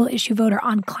a single issue voter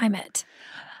on climate.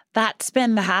 That's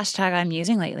been the hashtag I'm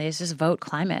using lately is just vote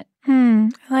climate. I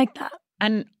like that.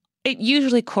 And it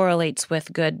usually correlates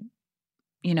with good,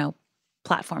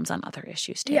 platforms on other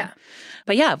issues too. Yeah.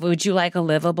 But yeah, would you like a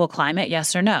livable climate?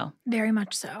 Yes or no? Very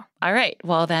much so. All right.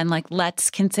 Well, then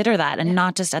let's consider that and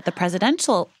not just at the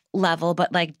presidential level,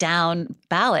 but down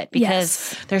ballot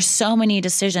because there's so many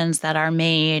decisions that are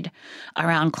made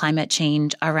around climate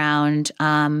change, around,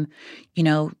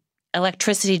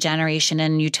 electricity generation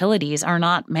and utilities are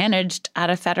not managed at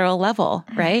a federal level,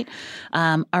 right?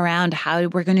 Around how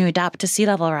we're going to adapt to sea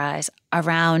level rise,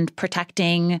 around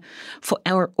protecting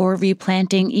or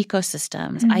replanting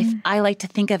ecosystems. I like to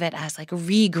think of it as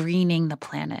re-greening the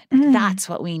planet. That's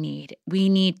what we need. We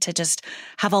need to just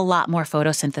have a lot more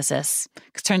photosynthesis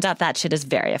because turns out that shit is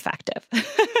very effective.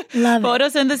 Love it.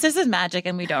 Photosynthesis is magic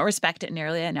and we don't respect it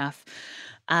nearly enough.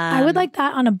 I would like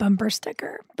that on a bumper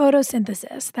sticker.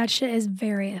 Photosynthesis. That shit is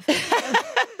very effective.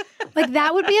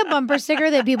 That would be a bumper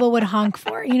sticker that people would honk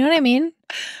for. You know what I mean?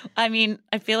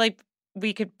 I feel like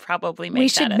we could probably make that. We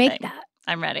should make that.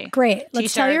 I'm ready. Great.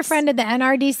 Let's tell your friend at the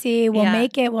NRDC. We'll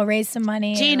make it. We'll raise some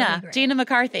money. Gina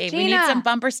McCarthy. We need some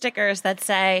bumper stickers that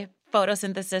say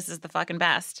photosynthesis is the fucking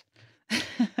best.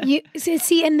 You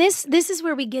see, and this is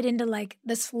where we get into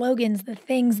the slogans, the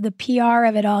things, the PR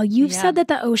of it all. You've said that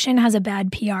the ocean has a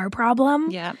bad PR problem.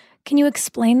 Yeah. Can you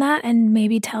explain that and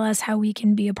maybe tell us how we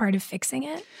can be a part of fixing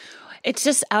it? It's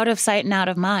just out of sight and out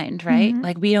of mind, right?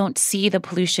 We don't see the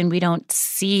pollution. We don't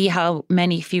see how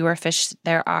many fewer fish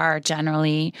there are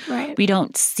generally. Right. We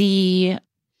don't see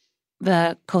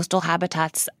the coastal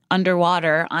habitats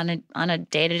underwater on a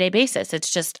day-to-day basis.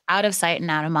 It's just out of sight and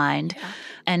out of mind. Yeah.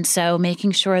 And so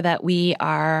making sure that we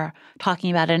are talking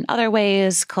about it in other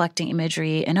ways, collecting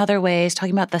imagery in other ways,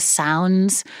 talking about the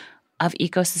sounds of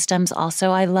ecosystems also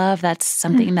I love. That's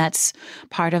something that's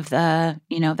part of the,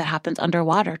 that happens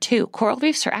underwater too. Coral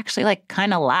reefs are actually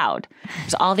kind of loud.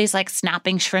 There's all these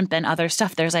snapping shrimp and other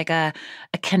stuff. There's a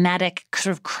kinetic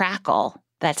sort of crackle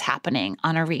that's happening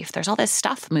on a reef. There's all this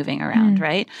stuff moving around,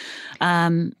 right?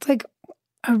 It's like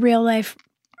a real life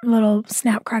little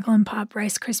snap, crackle, and pop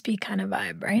Rice Krispie kind of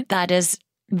vibe, right? That is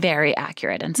very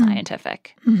accurate and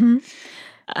scientific.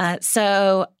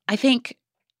 So I think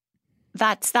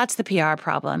that's the PR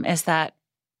problem is that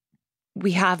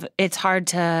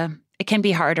it can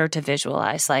be harder to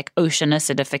visualize ocean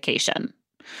acidification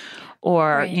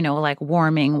or,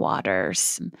 warming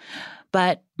waters.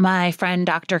 But my friend,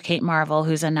 Dr. Kate Marvel,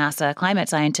 who's a NASA climate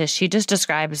scientist, she just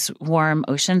describes warm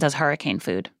oceans as hurricane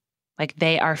food.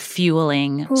 They are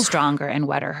fueling stronger and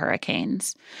wetter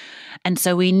hurricanes. And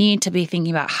so we need to be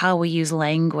thinking about how we use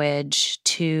language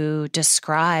to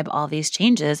describe all these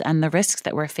changes and the risks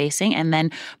that we're facing and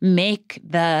then make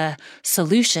the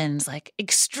solutions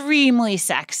extremely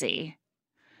sexy.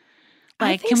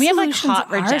 Can we have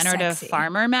hot regenerative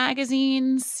farmer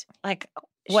magazines?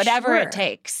 Whatever it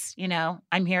takes,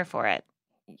 I'm here for it.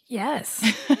 Yes.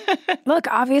 Look,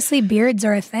 obviously beards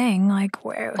are a thing.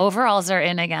 Where overalls are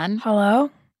in again. Hello?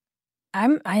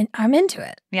 I'm into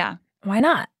it. Yeah. Why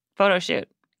not? Photo shoot.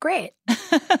 Great.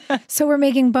 So we're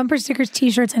making bumper stickers,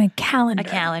 t-shirts, and a calendar. A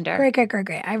calendar.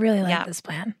 Great. I really like this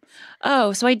plan.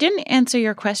 Oh, so I didn't answer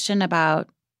your question about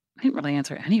I didn't really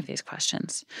answer any of these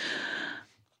questions.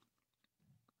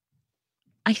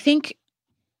 I think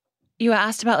you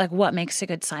asked about what makes a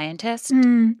good scientist.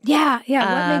 Yeah.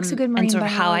 What makes a good marine and sort of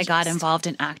biologist? how I got involved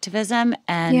in activism.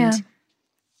 And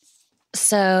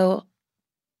so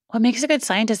what makes a good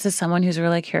scientist is someone who's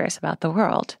really curious about the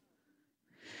world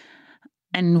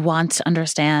and wants to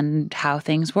understand how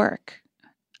things work.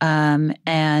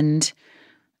 And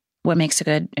what makes a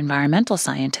good environmental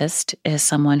scientist is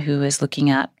someone who is looking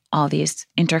at all these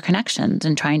interconnections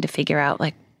and trying to figure out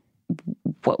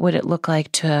what would it look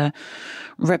like to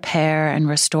repair and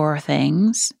restore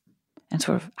things and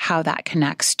sort of how that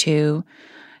connects to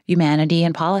humanity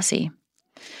and policy.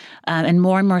 And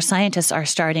more scientists are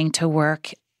starting to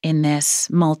work in this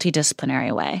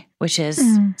multidisciplinary way, which is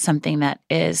something that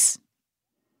is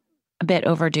a bit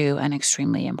overdue and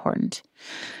extremely important.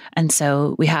 And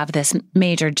so we have this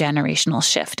major generational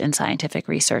shift in scientific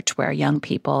research where young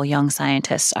people, young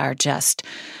scientists are just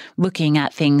looking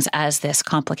at things as this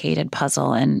complicated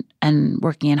puzzle and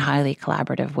working in highly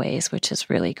collaborative ways, which is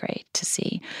really great to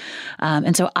see.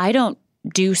 And so I don't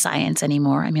do science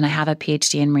anymore. I mean, I have a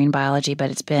PhD in marine biology,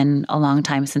 but it's been a long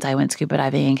time since I went scuba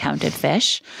diving and counted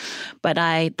fish. But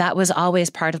that was always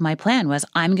part of my plan was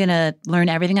I'm going to learn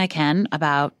everything I can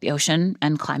about the ocean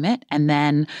and climate, and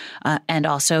then and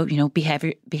also,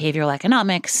 behavioral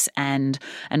economics and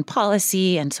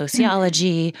policy and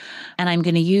sociology. And I'm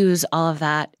going to use all of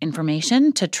that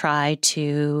information to try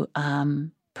to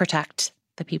protect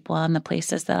the people and the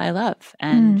places that I love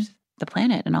and the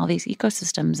planet and all these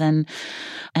ecosystems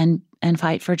and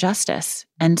fight for justice.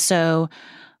 And so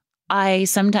I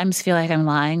sometimes feel like I'm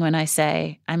lying when I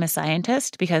say I'm a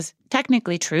scientist, because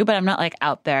technically true, but I'm not like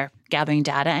out there gathering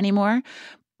data anymore.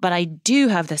 But I do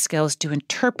have the skills to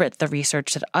interpret the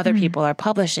research that other people are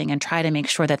publishing and try to make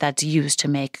sure that that's used to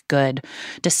make good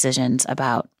decisions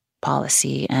about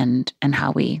policy and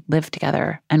how we live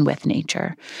together and with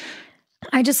nature.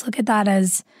 I just look at that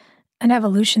as an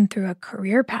evolution through a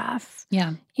career path.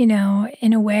 Yeah.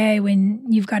 In a way, when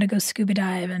you've got to go scuba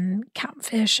dive and count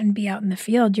fish and be out in the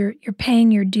field, you're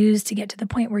paying your dues to get to the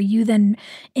point where you then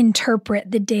interpret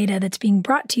the data that's being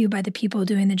brought to you by the people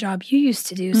doing the job you used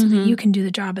to do so that you can do the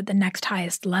job at the next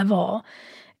highest level.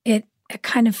 It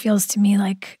kind of feels to me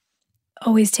like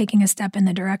always taking a step in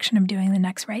the direction of doing the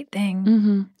next right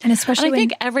thing. And especially I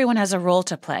think everyone has a role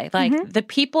to play. Like the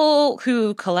people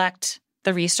who collect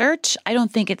the research, I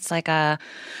don't think it's like a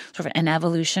sort of an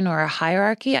evolution or a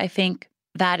hierarchy. I think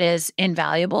that is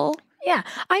invaluable. Yeah.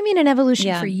 I mean an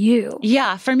evolution for you.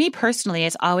 Yeah. For me personally,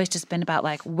 it's always just been about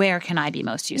like, where can I be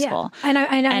most useful? Yeah.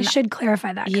 And I should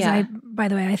clarify that because by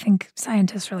the way, I think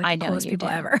scientists are like the coolest people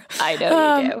ever. I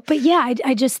know you do. But yeah,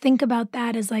 I just think about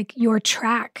that as like your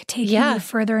track taking you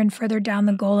further and further down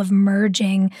the goal of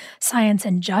merging science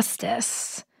and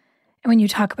justice. And when you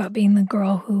talk about being the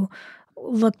girl who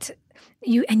looked...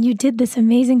 You did this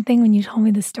amazing thing when you told me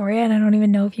the story, and I don't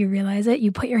even know if you realize it.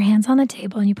 You put your hands on the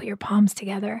table and you put your palms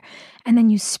together, and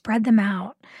then you spread them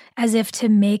out as if to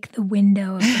make the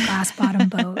window of the glass bottom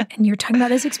boat. And you're talking about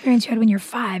this experience you had when you're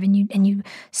 5, and you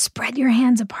spread your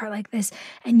hands apart like this,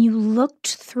 and you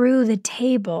looked through the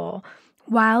table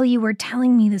while you were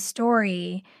telling me the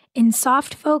story in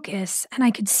soft focus, and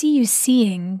I could see you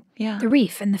seeing the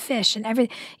reef and the fish and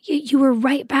everything. You were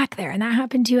right back there, and that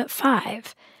happened to you at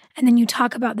 5. And then you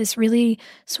talk about this really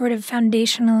sort of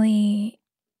foundationally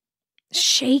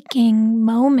shaking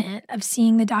moment of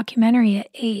seeing the documentary at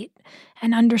 8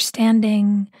 and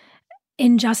understanding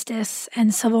injustice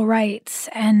and civil rights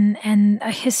and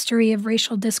a history of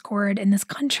racial discord in this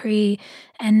country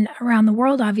and around the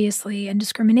world, obviously, and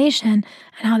discrimination,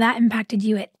 and how that impacted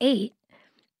you at 8.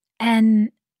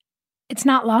 And it's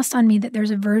not lost on me that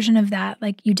there's a version of that,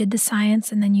 like you did the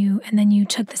science and then you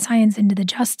took the science into the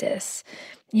justice.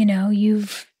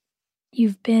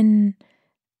 You've been,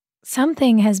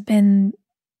 something has been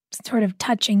sort of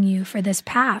touching you for this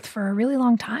path for a really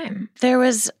long time. There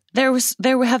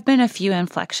have been a few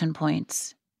inflection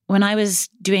points. When I was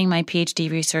doing my PhD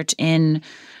research in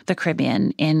the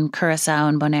Caribbean, in Curacao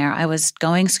and Bonaire, I was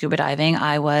going scuba diving.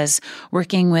 I was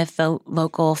working with the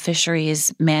local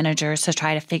fisheries managers to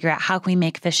try to figure out how can we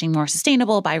make fishing more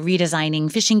sustainable by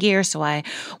redesigning fishing gear. So I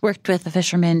worked with the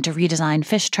fishermen to redesign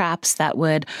fish traps that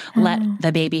would let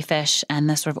the baby fish and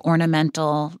the sort of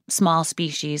ornamental small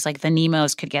species like the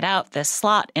Nemos could get out this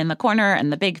slot in the corner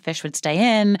and the big fish would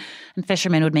stay in. And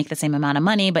fishermen would make the same amount of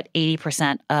money, but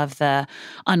 80% of the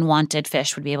unwanted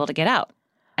fish would be able to get out.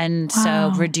 And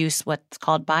so reduce what's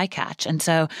called bycatch. And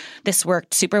so this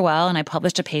worked super well, and I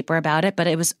published a paper about it, but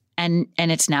it was, and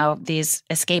it's now these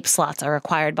escape slots are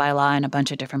required by law in a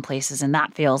bunch of different places. And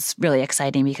that feels really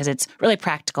exciting because it's really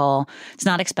practical, it's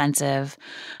not expensive,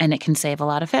 and it can save a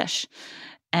lot of fish.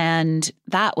 And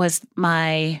that was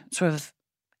my sort of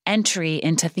entry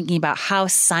into thinking about how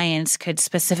science could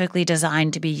specifically design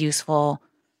to be useful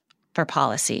for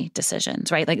policy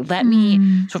decisions, right? Like, let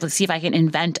me sort of see if I can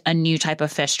invent a new type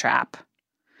of fish trap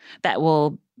that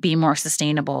will be more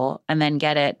sustainable and then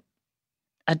get it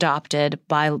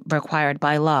required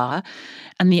by law.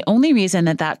 And the only reason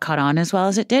that caught on as well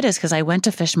as it did is because I went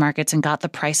to fish markets and got the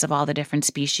price of all the different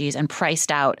species and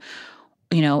priced out,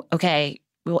 okay,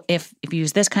 well, if you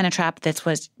use this kind of trap, that's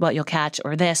what you'll catch,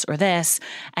 or this,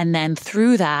 and then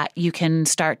through that, you can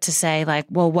start to say, like,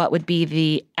 well, what would be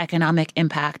the economic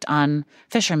impact on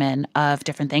fishermen of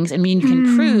different things? I mean, you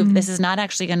can prove this is not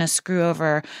actually going to screw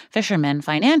over fishermen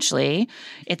financially.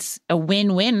 It's a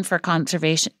win-win for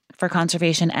for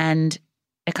conservation and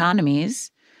economies,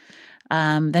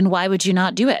 then why would you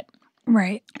not do it?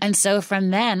 Right. And so from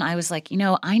then I was like,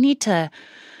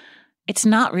 it's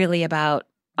not really about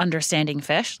understanding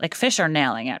fish. Like fish are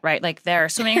nailing it, right? Like they're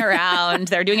swimming around,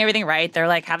 they're doing everything right. They're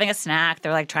like having a snack.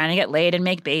 They're like trying to get laid and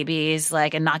make babies,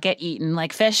 like, and not get eaten.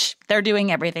 Like fish, they're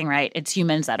doing everything right. It's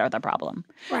humans that are the problem.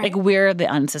 Right. Like we're the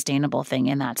unsustainable thing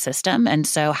in that system. And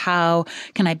so how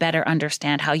can I better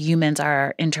understand how humans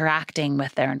are interacting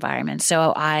with their environment?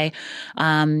 So I,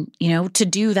 to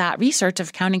do that research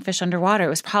of counting fish underwater, it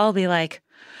was probably like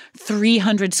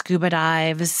 300 scuba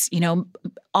dives,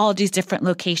 all these different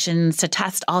locations to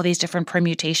test all these different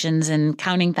permutations and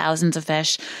counting thousands of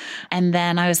fish. And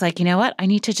then I was like, you know what? I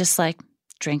need to just like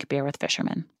drink beer with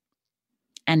fishermen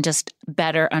and just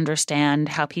better understand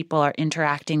how people are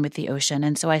interacting with the ocean.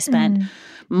 And so I spent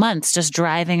months just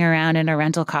driving around in a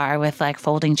rental car with like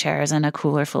folding chairs and a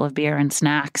cooler full of beer and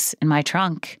snacks in my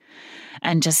trunk.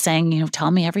 And just saying,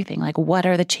 tell me everything. Like, what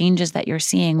are the changes that you're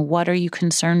seeing? What are you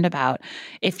concerned about?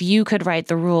 If you could write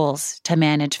the rules to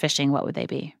manage fishing, what would they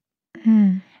be?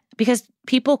 Because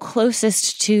people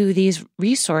closest to these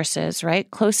resources,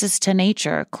 right? Closest to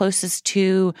nature, closest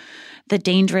to the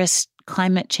dangerous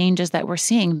climate changes that we're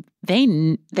seeing,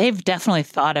 they've definitely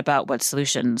thought about what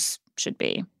solutions should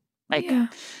be. Like,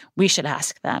 we should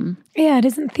ask them. Yeah, it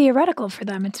isn't theoretical for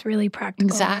them. It's really practical.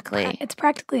 Exactly. It's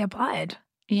practically applied.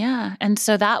 Yeah. And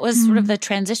so that was sort of the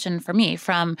transition for me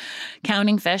from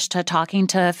counting fish to talking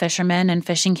to fishermen and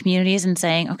fishing communities and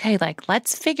saying, okay, like,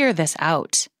 let's figure this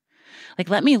out. Like,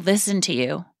 let me listen to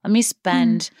you. Let me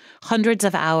spend hundreds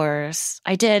of hours.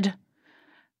 I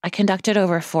conducted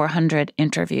over 400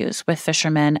 interviews with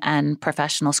fishermen and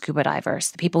professional scuba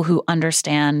divers, the people who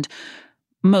understand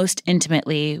most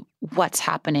intimately what's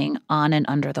happening on and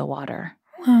under the water.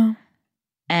 Wow.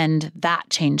 And that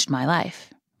changed my life.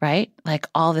 Right? Like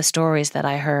all the stories that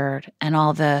I heard and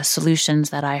all the solutions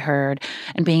that I heard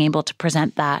and being able to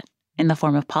present that in the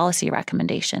form of policy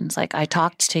recommendations. Like I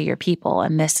talked to your people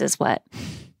and this is what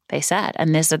they said.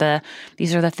 And these are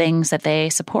the things that they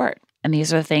support. And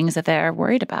these are the things that they're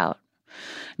worried about.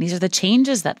 These are the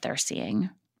changes that they're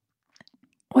seeing.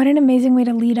 What an amazing way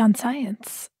to lead on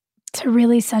science, to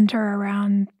really center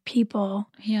around people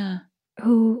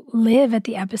who live at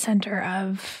the epicenter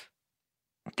of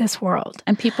this world.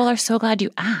 And people are so glad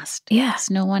you asked. Yes.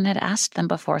 No one had asked them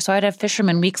before. So I'd have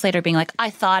fishermen weeks later being like,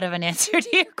 I thought of an answer to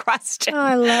your question. Oh,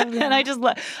 I love that. And I just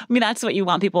that's what you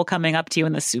want people coming up to you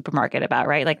in the supermarket about,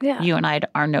 right? Like you and I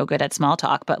are no good at small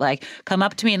talk, but like come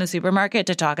up to me in the supermarket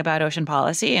to talk about ocean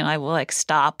policy and I will like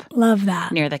stop. Love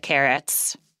that. Near the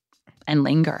carrots and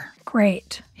linger.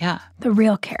 Great. Yeah. The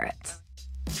real carrots.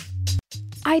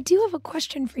 I do have a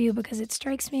question for you because it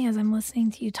strikes me as I'm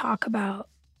listening to you talk about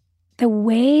the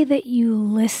way that you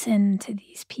listen to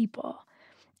these people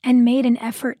and made an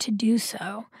effort to do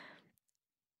so.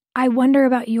 I wonder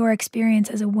about your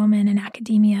experience as a woman in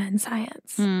academia and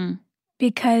science,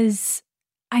 because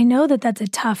I know that that's a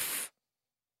tough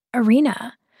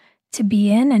arena to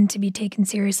be in and to be taken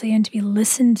seriously and to be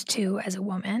listened to as a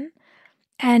woman.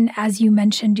 And as you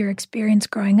mentioned, your experience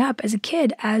growing up as a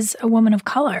kid, as a woman of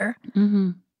color,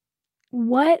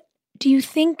 what do you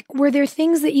think, were there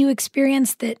things that you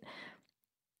experienced that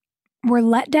were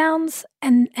letdowns?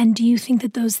 And do you think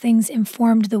that those things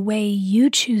informed the way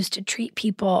you choose to treat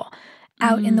people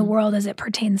out in the world as it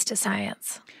pertains to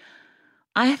science?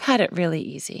 I've had it really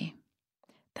easy.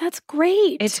 That's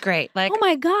great. It's great. Like, oh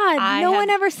my God, no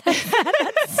one ever said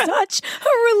that. That's such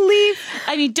a relief.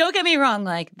 I mean, don't get me wrong.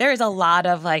 Like, there is a lot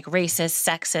of like racist,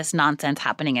 sexist nonsense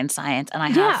happening in science. And I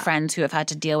have friends who have had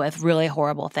to deal with really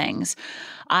horrible things.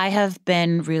 I have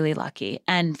been really lucky.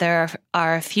 And there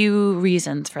are a few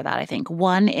reasons for that, I think.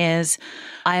 One is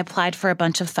I applied for a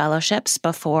bunch of fellowships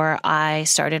before I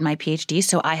started my PhD.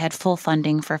 So I had full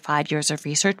funding for 5 years of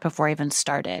research before I even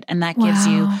started. And that gives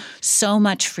you so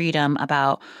much freedom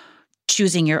about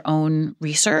choosing your own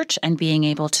research and being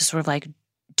able to sort of like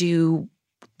do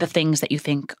the things that you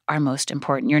think are most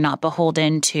important. You're not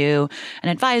beholden to an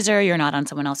advisor. You're not on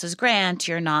someone else's grant.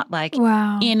 You're not like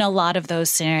in a lot of those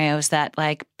scenarios that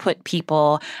like put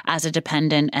people as a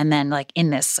dependent and then like in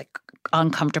this like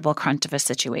uncomfortable crunch of a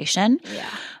situation. Yeah.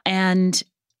 And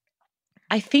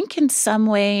I think in some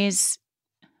ways,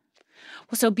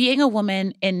 so being a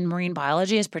woman in marine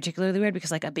biology is particularly weird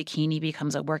because like a bikini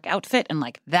becomes a work outfit and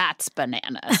like that's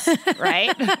bananas,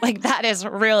 right? Like that is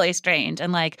really strange.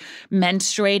 And like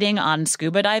menstruating on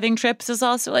scuba diving trips is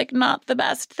also like not the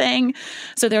best thing.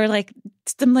 So there are like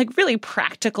some like really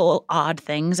practical odd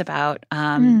things about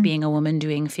being a woman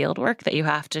doing field work that you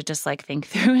have to just like think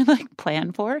through and like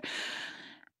plan for.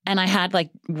 And I had like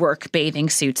work bathing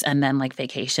suits and then like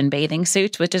vacation bathing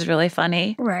suits, which is really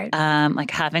funny. Right.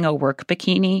 Like having a work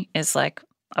bikini is like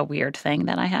a weird thing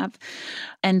that I have.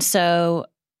 And so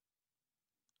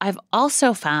I've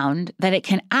also found that it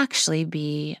can actually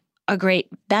be a great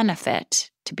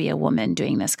benefit to be a woman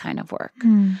doing this kind of work.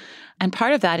 And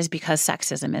part of that is because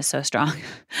sexism is so strong,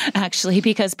 actually,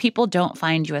 because people don't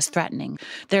find you as threatening.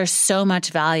 There's so much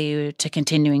value to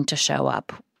continuing to show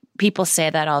up. People say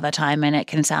that all the time, and it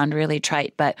can sound really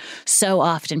trite, but so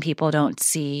often people don't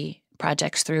see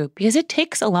projects through because it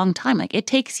takes a long time. Like it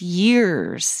takes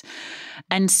years.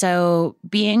 And so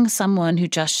being someone who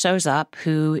just shows up,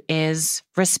 who is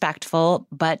respectful,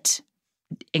 but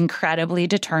incredibly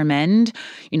determined,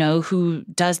 who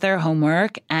does their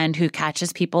homework and who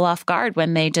catches people off guard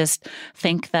when they just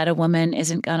think that a woman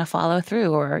isn't going to follow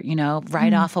through or,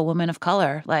 write off a woman of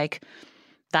color. Like,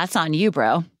 that's on you,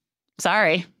 bro.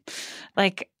 Sorry.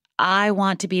 Like, I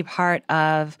want to be part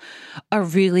of a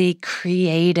really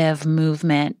creative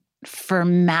movement for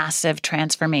massive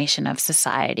transformation of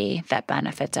society that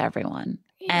benefits everyone.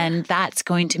 Yeah. And that's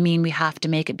going to mean we have to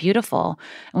make it beautiful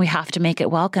and we have to make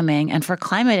it welcoming. And for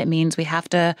climate, it means we have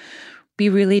to be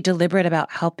really deliberate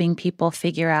about helping people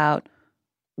figure out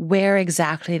where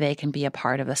exactly they can be a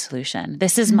part of the solution.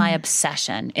 This is my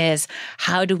obsession, is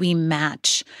how do we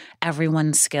match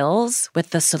everyone's skills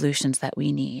with the solutions that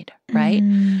we need, right?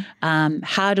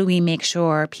 How do we make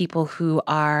sure people who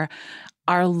are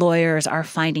our lawyers are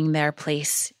finding their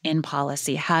place in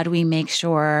policy? How do we make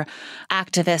sure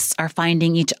activists are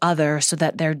finding each other so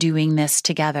that they're doing this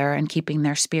together and keeping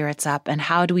their spirits up? And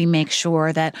how do we make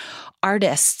sure that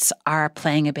artists are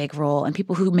playing a big role and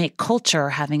people who make culture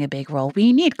are having a big role?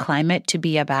 We need climate to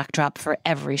be a backdrop for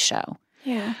every show.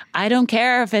 Yeah. I don't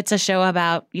care if it's a show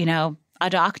about, a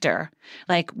doctor.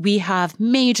 Like, we have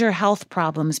major health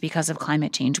problems because of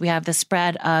climate change. We have the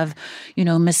spread of,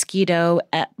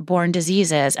 mosquito-borne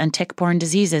diseases and tick-borne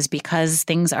diseases because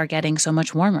things are getting so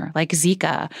much warmer, like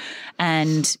Zika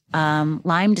and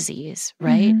Lyme disease,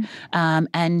 right?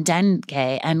 And dengue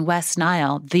and West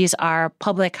Nile. These are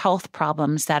public health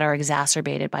problems that are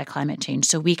exacerbated by climate change.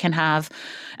 So we can have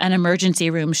an emergency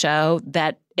room show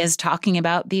that is talking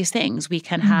about these things. We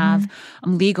can have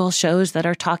legal shows that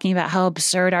are talking about how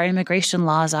absurd our immigration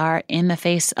laws are in the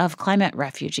face of climate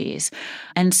refugees.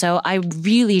 And so I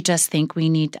really just think we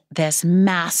need this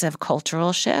massive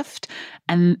cultural shift.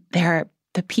 And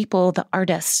the people, the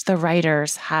artists, the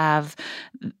writers, the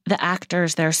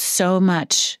actors, there's so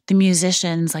much, the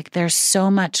musicians, like there's so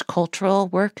much cultural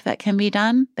work that can be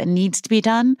done, that needs to be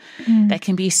done, that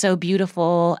can be so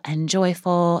beautiful and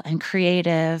joyful and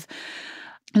creative.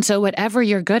 And so whatever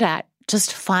you're good at,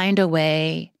 just find a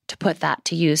way to put that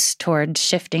to use towards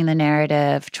shifting the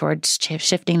narrative, towards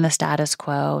shifting the status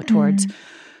quo, towards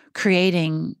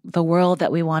creating the world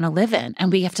that we want to live in. And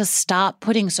we have to stop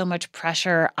putting so much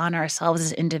pressure on ourselves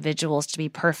as individuals to be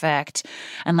perfect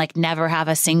and like never have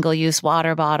a single-use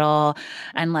water bottle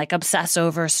and like obsess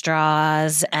over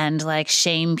straws and like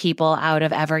shame people out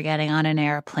of ever getting on an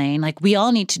airplane. Like, we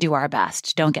all need to do our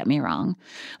best. Don't get me wrong.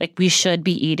 Like, we should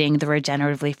be eating the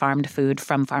regeneratively farmed food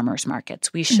from farmers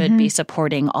markets. We should be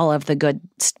supporting all of the good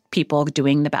people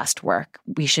doing the best work.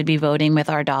 We should be voting with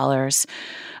our dollars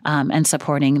and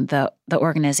supporting the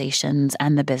organizations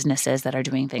and the businesses that are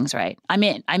doing things right. I'm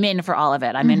in for all of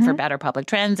it. I'm in for better public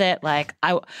transit.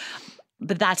 But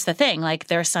that's the thing. Like,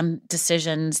 there are some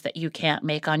decisions that you can't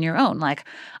make on your own. Like,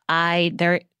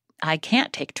 I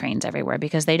can't take trains everywhere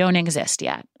because they don't exist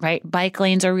yet, right? Bike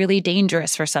lanes are really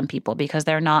dangerous for some people because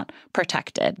they're not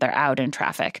protected. They're out in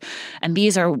traffic. And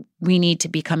we need to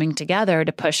be coming together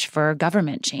to push for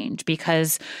government change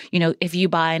because, if you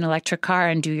buy an electric car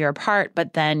and do your part,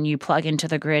 but then you plug into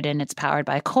the grid and it's powered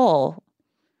by coal,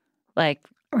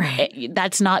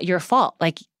 that's not your fault.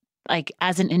 Like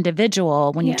as an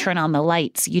individual, when you turn on the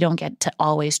lights, you don't get to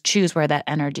always choose where that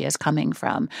energy is coming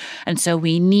from. And so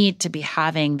we need to be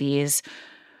having these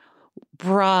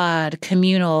broad,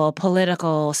 communal,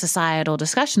 political, societal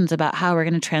discussions about how we're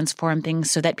going to transform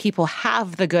things so that people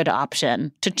have the good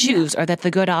option to choose or that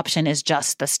the good option is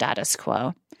just the status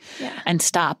quo. And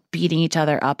stop beating each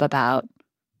other up about,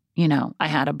 I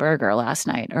had a burger last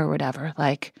night or whatever.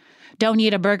 Like, don't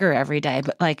eat a burger every day,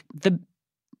 but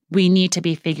we need to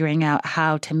be figuring out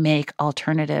how to make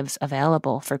alternatives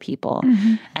available for people.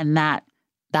 And that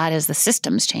is the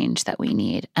systems change that we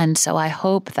need. And so I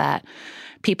hope that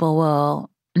people will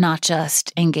not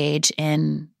just engage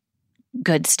in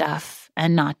good stuff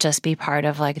and not just be part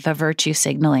of like the virtue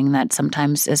signaling that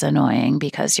sometimes is annoying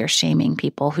because you're shaming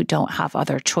people who don't have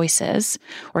other choices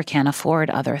or can't afford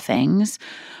other things.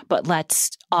 But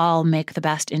let's all make the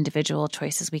best individual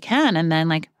choices we can and then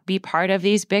like be part of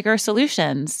these bigger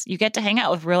solutions. You get to hang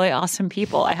out with really awesome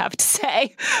people, I have to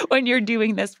say, when you're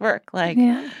doing this work. Like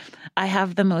I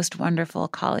have the most wonderful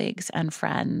colleagues and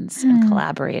friends and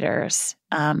collaborators.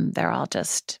 They're all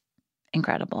just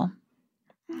incredible.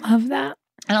 Love that.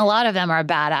 And a lot of them are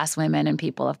badass women and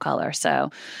people of color. So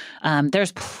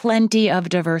there's plenty of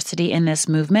diversity in this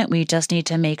movement. We just need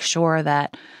to make sure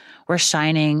that we're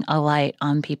shining a light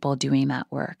on people doing that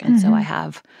work. And so I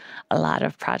have a lot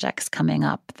of projects coming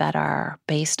up that are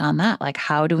based on that. Like,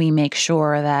 how do we make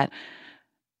sure that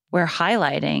we're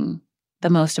highlighting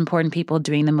the most important people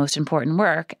doing the most important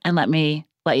work? And let me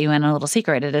let you in a little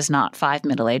secret. It is not 5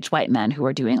 middle-aged white men who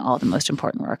are doing all the most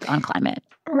important work on climate.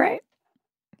 Right.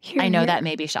 I know that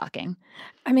may be shocking.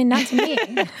 I mean, not to me.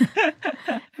 And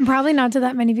probably not to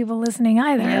that many people listening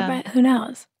either, but who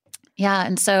knows? Yeah.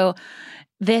 And so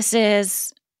this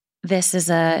is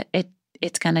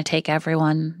it's going to take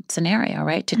everyone scenario,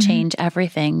 right? To change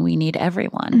everything, we need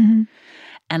everyone.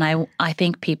 And I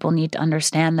think people need to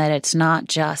understand that it's not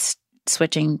just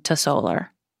switching to solar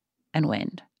and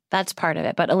wind. That's part of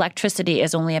it. But electricity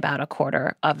is only about a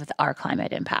quarter of our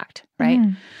climate impact, right?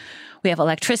 We have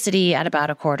electricity at about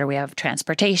a quarter. We have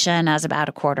transportation as about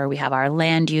a quarter. We have our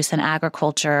land use and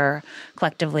agriculture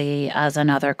collectively as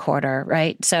another quarter,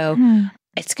 right? So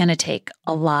it's going to take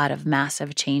a lot of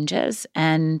massive changes.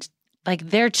 And like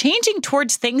they're changing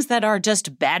towards things that are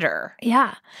just better.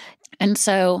 Yeah. And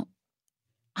so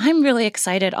I'm really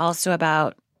excited also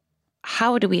about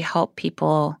how do we help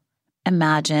people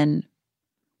imagine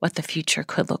what the future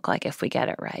could look like if we get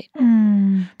it right.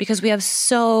 Because we have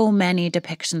so many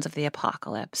depictions of the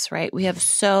apocalypse, right? We have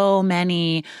so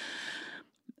many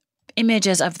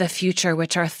images of the future,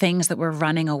 which are things that we're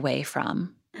running away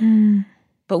from.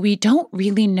 But we don't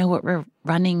really know what we're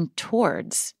running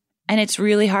towards. And it's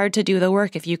really hard to do the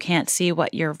work if you can't see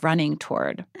what you're running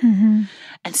toward. And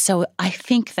so I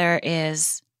think there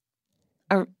is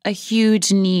a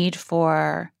huge need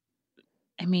for,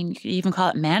 I mean, you could even call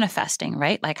it manifesting,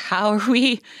 right? Like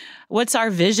what's our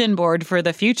vision board for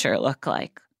the future look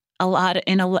like?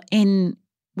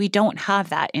 We don't have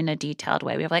that in a detailed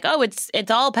way. We have like, oh,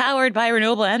 it's all powered by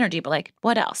renewable energy, but like,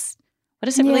 what else? What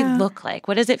does it really look like?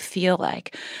 What does it feel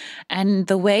like? And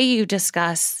the way you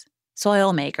discuss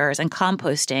soil makers and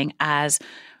composting as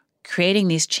creating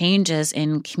these changes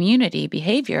in community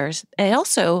behaviors, it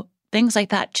also, things like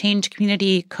that change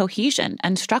community cohesion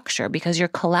and structure because you're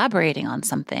collaborating on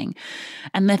something.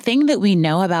 And the thing that we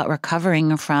know about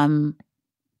recovering from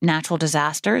natural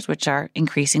disasters, which are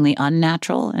increasingly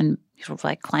unnatural and sort of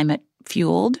like climate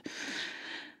fueled,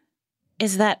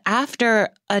 is that after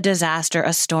a disaster,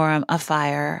 a storm, a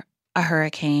fire, a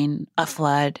hurricane, a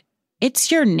flood,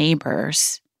 it's your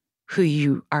neighbors who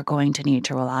you are going to need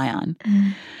to rely on.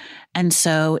 And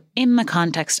so in the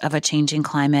context of a changing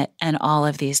climate and all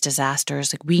of these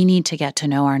disasters, like we need to get to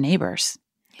know our neighbors.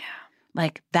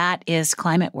 Like that is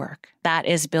climate work. That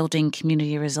is building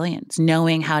community resilience,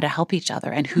 knowing how to help each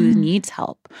other and who needs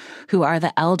help, who are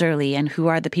the elderly and who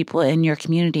are the people in your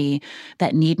community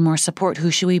that need more support.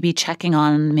 Who should we be checking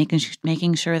on,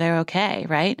 making sure they're okay,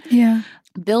 right? Yeah.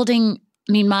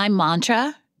 My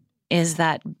mantra is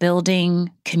that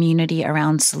building community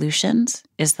around solutions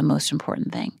is the most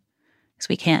important thing because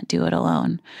we can't do it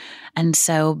alone. And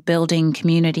so building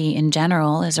community in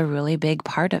general is a really big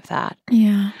part of that.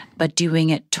 Yeah. But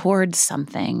doing it towards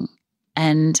something.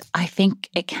 And I think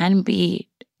it can be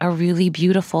a really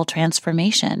beautiful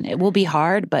transformation. It will be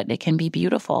hard, but it can be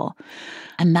beautiful.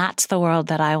 And that's the world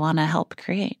that I want to help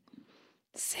create.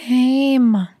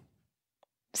 Same.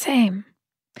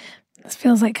 This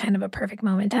feels like kind of a perfect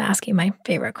moment to ask you my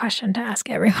favorite question to ask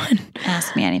everyone.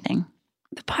 Ask me anything.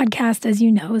 The podcast, as you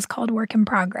know, is called Work in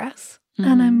Progress.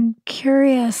 And I'm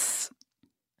curious,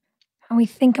 when we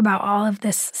think about all of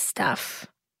this stuff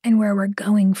and where we're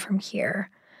going from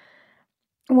here,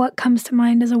 what comes to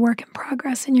mind as a work in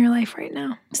progress in your life right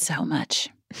now? So much.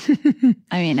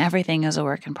 I mean, everything is a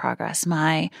work in progress.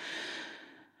 My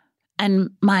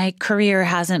career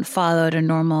hasn't followed a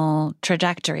normal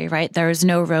trajectory, right? There is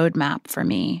no roadmap for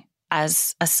me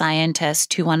as a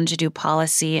scientist who wanted to do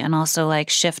policy and also like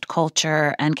shift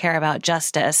culture and care about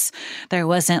justice. There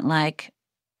wasn't like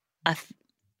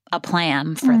a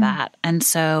plan for that. And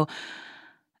so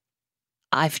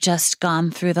I've just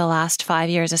gone through the last 5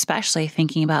 years, especially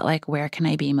thinking about like, where can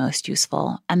I be most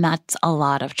useful? And that's a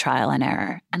lot of trial and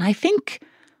error. And I think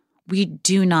we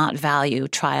do not value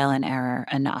trial and error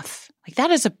enough. Like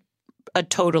that is a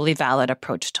totally valid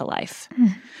approach to life.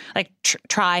 Like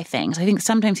try things. I think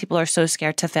sometimes people are so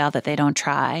scared to fail that they don't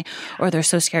try, or they're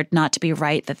so scared not to be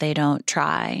right that they don't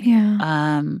try.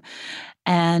 Yeah.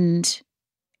 And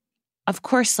of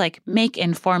course, like make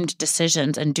informed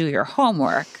decisions and do your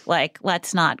homework. Like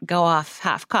let's not go off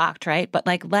half-cocked, right? But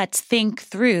like let's think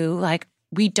through, like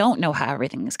we don't know how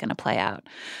everything is going to play out.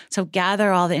 So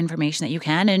gather all the information that you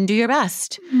can and do your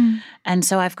best. And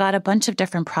so I've got a bunch of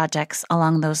different projects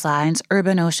along those lines.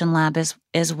 Urban Ocean Lab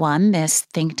is one, this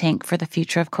think tank for the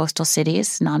future of coastal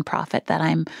cities, nonprofit that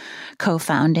I'm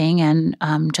co-founding and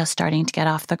just starting to get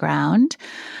off the ground.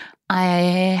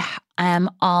 I am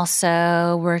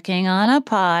also working on a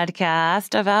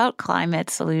podcast about climate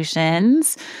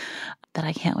solutions that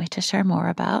I can't wait to share more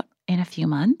about in a few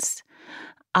months.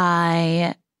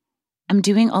 I am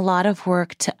doing a lot of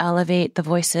work to elevate the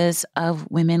voices of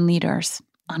women leaders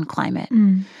on climate.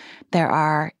 There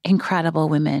are incredible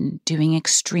women doing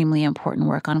extremely important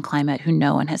work on climate who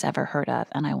no one has ever heard of,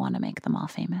 and I want to make them all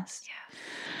famous.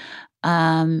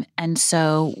 And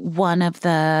so one of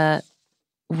the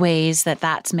ways that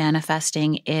that's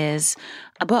manifesting is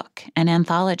a book, an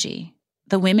anthology.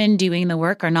 The women doing the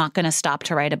work are not going to stop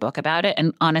to write a book about it.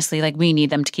 And honestly, like we need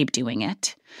them to keep doing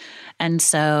it. And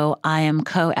so I am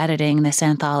co-editing this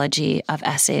anthology of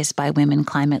essays by women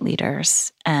climate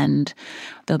leaders. And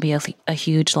there'll be a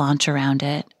huge launch around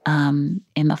it in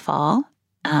the fall,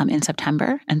 in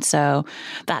September. And so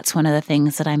that's one of the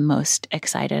things that I'm most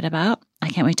excited about. I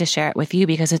can't wait to share it with you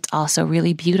because it's also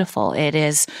really beautiful. It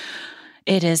is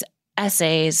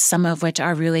essays, some of which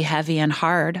are really heavy and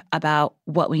hard about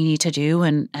what we need to do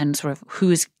and sort of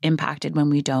who's impacted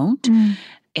when we don't.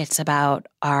 It's about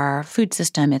our food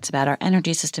system. It's about our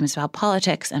energy system. It's about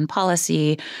politics and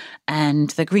policy and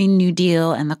the Green New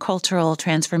Deal and the cultural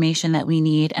transformation that we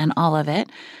need and all of it.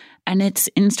 And it's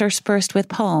interspersed with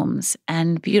poems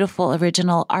and beautiful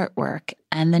original artwork.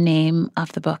 And the name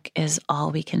of the book is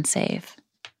All We Can Save.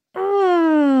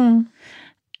 And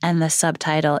the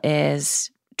subtitle is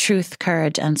Truth,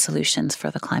 Courage, and Solutions for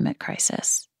the Climate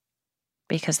Crisis.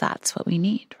 Because that's what we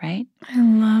need, right? I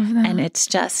love that. And it's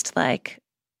just like,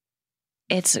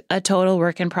 it's a total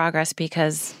work in progress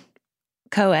because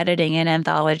co-editing an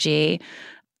anthology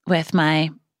with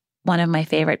one of my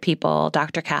favorite people,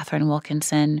 Dr. Catherine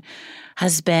Wilkinson,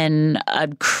 has been a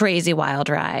crazy wild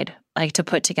ride, like to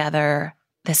put together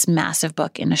this massive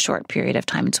book in a short period of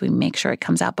time. And so we make sure it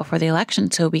comes out before the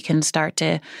election so we can start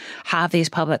to have these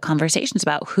public conversations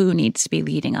about who needs to be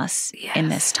leading us in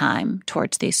this time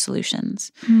towards these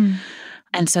solutions.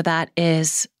 And so that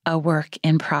is a work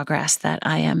in progress that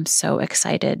I am so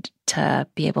excited to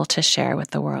be able to share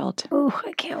with the world. Oh,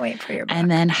 I can't wait for your book.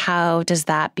 And then how does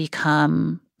that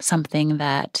become something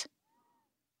that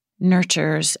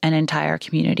nurtures an entire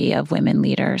community of women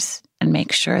leaders and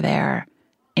makes sure they're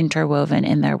interwoven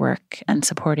in their work and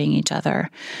supporting each other,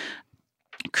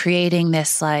 creating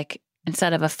this, like,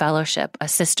 instead of a fellowship, a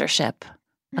sistership,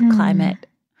 a climate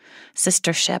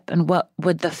sistership. And what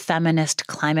would the feminist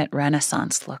climate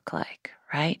renaissance look like,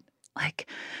 right? Like,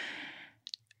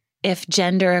 if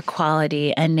gender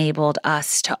equality enabled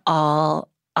us to all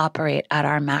operate at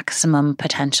our maximum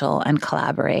potential and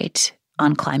collaborate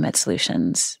on climate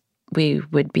solutions, we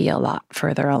would be a lot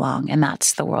further along. And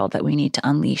that's the world that we need to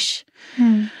unleash.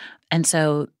 And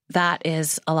so that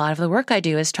is a lot of the work I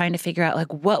do, is trying to figure out,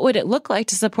 like, what would it look like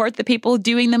to support the people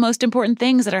doing the most important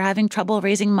things that are having trouble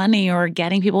raising money or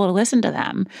getting people to listen to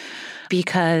them?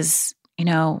 Because, you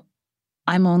know,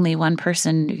 I'm only one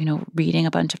person, you know, reading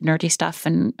a bunch of nerdy stuff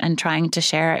and trying to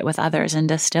share it with others and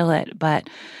distill it. But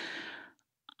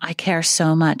I care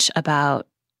so much about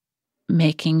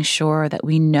making sure that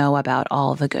we know about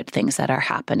all the good things that are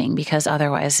happening, because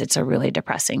otherwise it's a really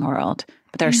depressing world.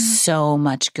 But there's so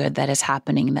much good that is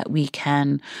happening that we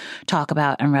can talk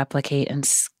about and replicate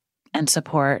and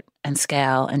support and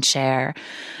scale and share.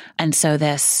 And so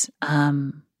this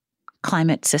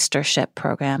climate sistership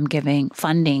program,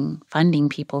 funding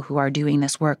people who are doing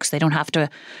this work so they don't have to,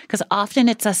 because often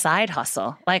it's a side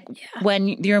hustle. Like when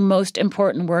your most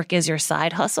important work is your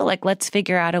side hustle, like let's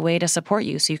figure out a way to support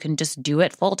you so you can just do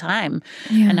it full time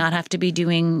and not have to be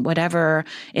doing whatever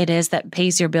it is that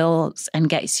pays your bills and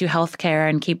gets you healthcare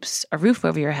and keeps a roof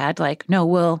over your head. Like, no,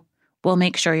 we'll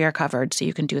make sure you're covered so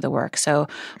you can do the work. So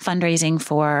fundraising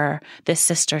for this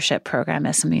sistership program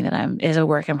is something that is a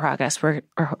work in progress. We're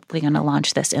hopefully going to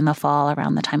launch this in the fall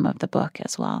around the time of the book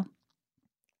as well.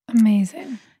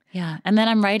 Amazing. Yeah. And then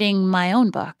I'm writing my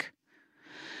own book.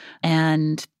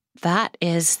 And that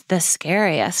is the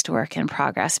scariest work in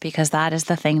progress because that is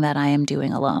the thing that I am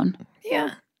doing alone.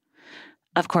 Yeah.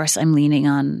 Of course, I'm leaning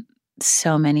on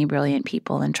so many brilliant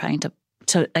people and trying to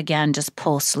to, again, just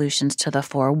pull solutions to the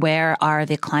fore. Where are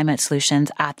the climate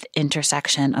solutions at the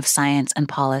intersection of science and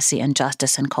policy and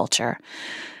justice and culture?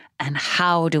 And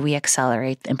how do we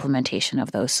accelerate the implementation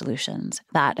of those solutions?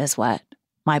 That is what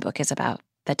my book is about.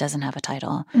 That doesn't have a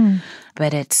title,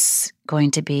 but it's going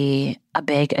to be a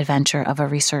big adventure of a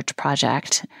research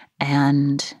project.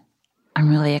 And I'm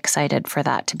really excited for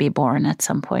that to be born at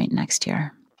some point next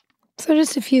year. So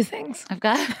just a few things.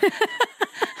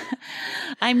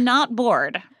 I'm not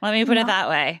bored. Let me put it that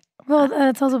way. Well,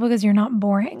 that's also because you're not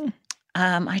boring.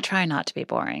 I try not to be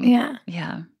boring. Yeah.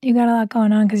 Yeah. You got a lot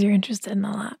going on because you're interested in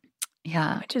a lot.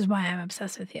 Yeah. Which is why I'm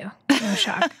obsessed with you. No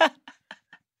shock.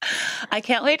 I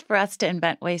can't wait for us to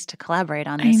invent ways to collaborate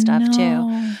on this stuff too.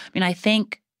 I mean, I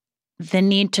think the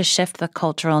need to shift the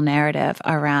cultural narrative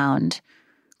around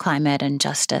climate and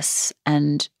justice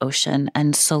and ocean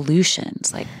and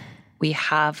solutions. Like, we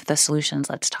have the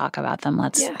solutions. Let's talk about them.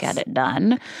 Let's get it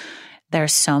done.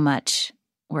 There's so much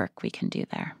work we can do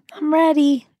there. I'm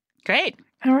ready. Great.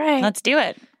 All right. Let's do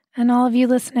it. And all of you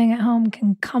listening at home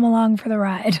can come along for the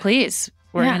ride. Please.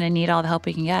 We're going to need all the help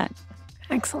we can get.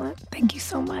 Excellent. Thank you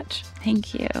so much.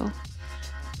 Thank you.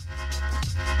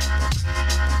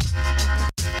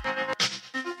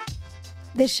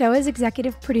 This show is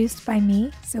executive produced by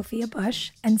me, Sophia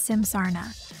Bush, and Sim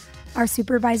Sarna. Our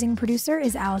supervising producer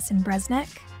is Allison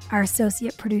Bresnick. Our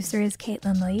associate producer is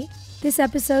Caitlin Lee. This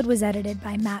episode was edited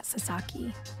by Matt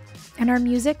Sasaki. And our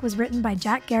music was written by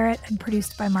Jack Garrett and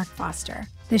produced by Mark Foster.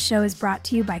 This show is brought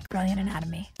to you by Brilliant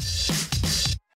Anatomy.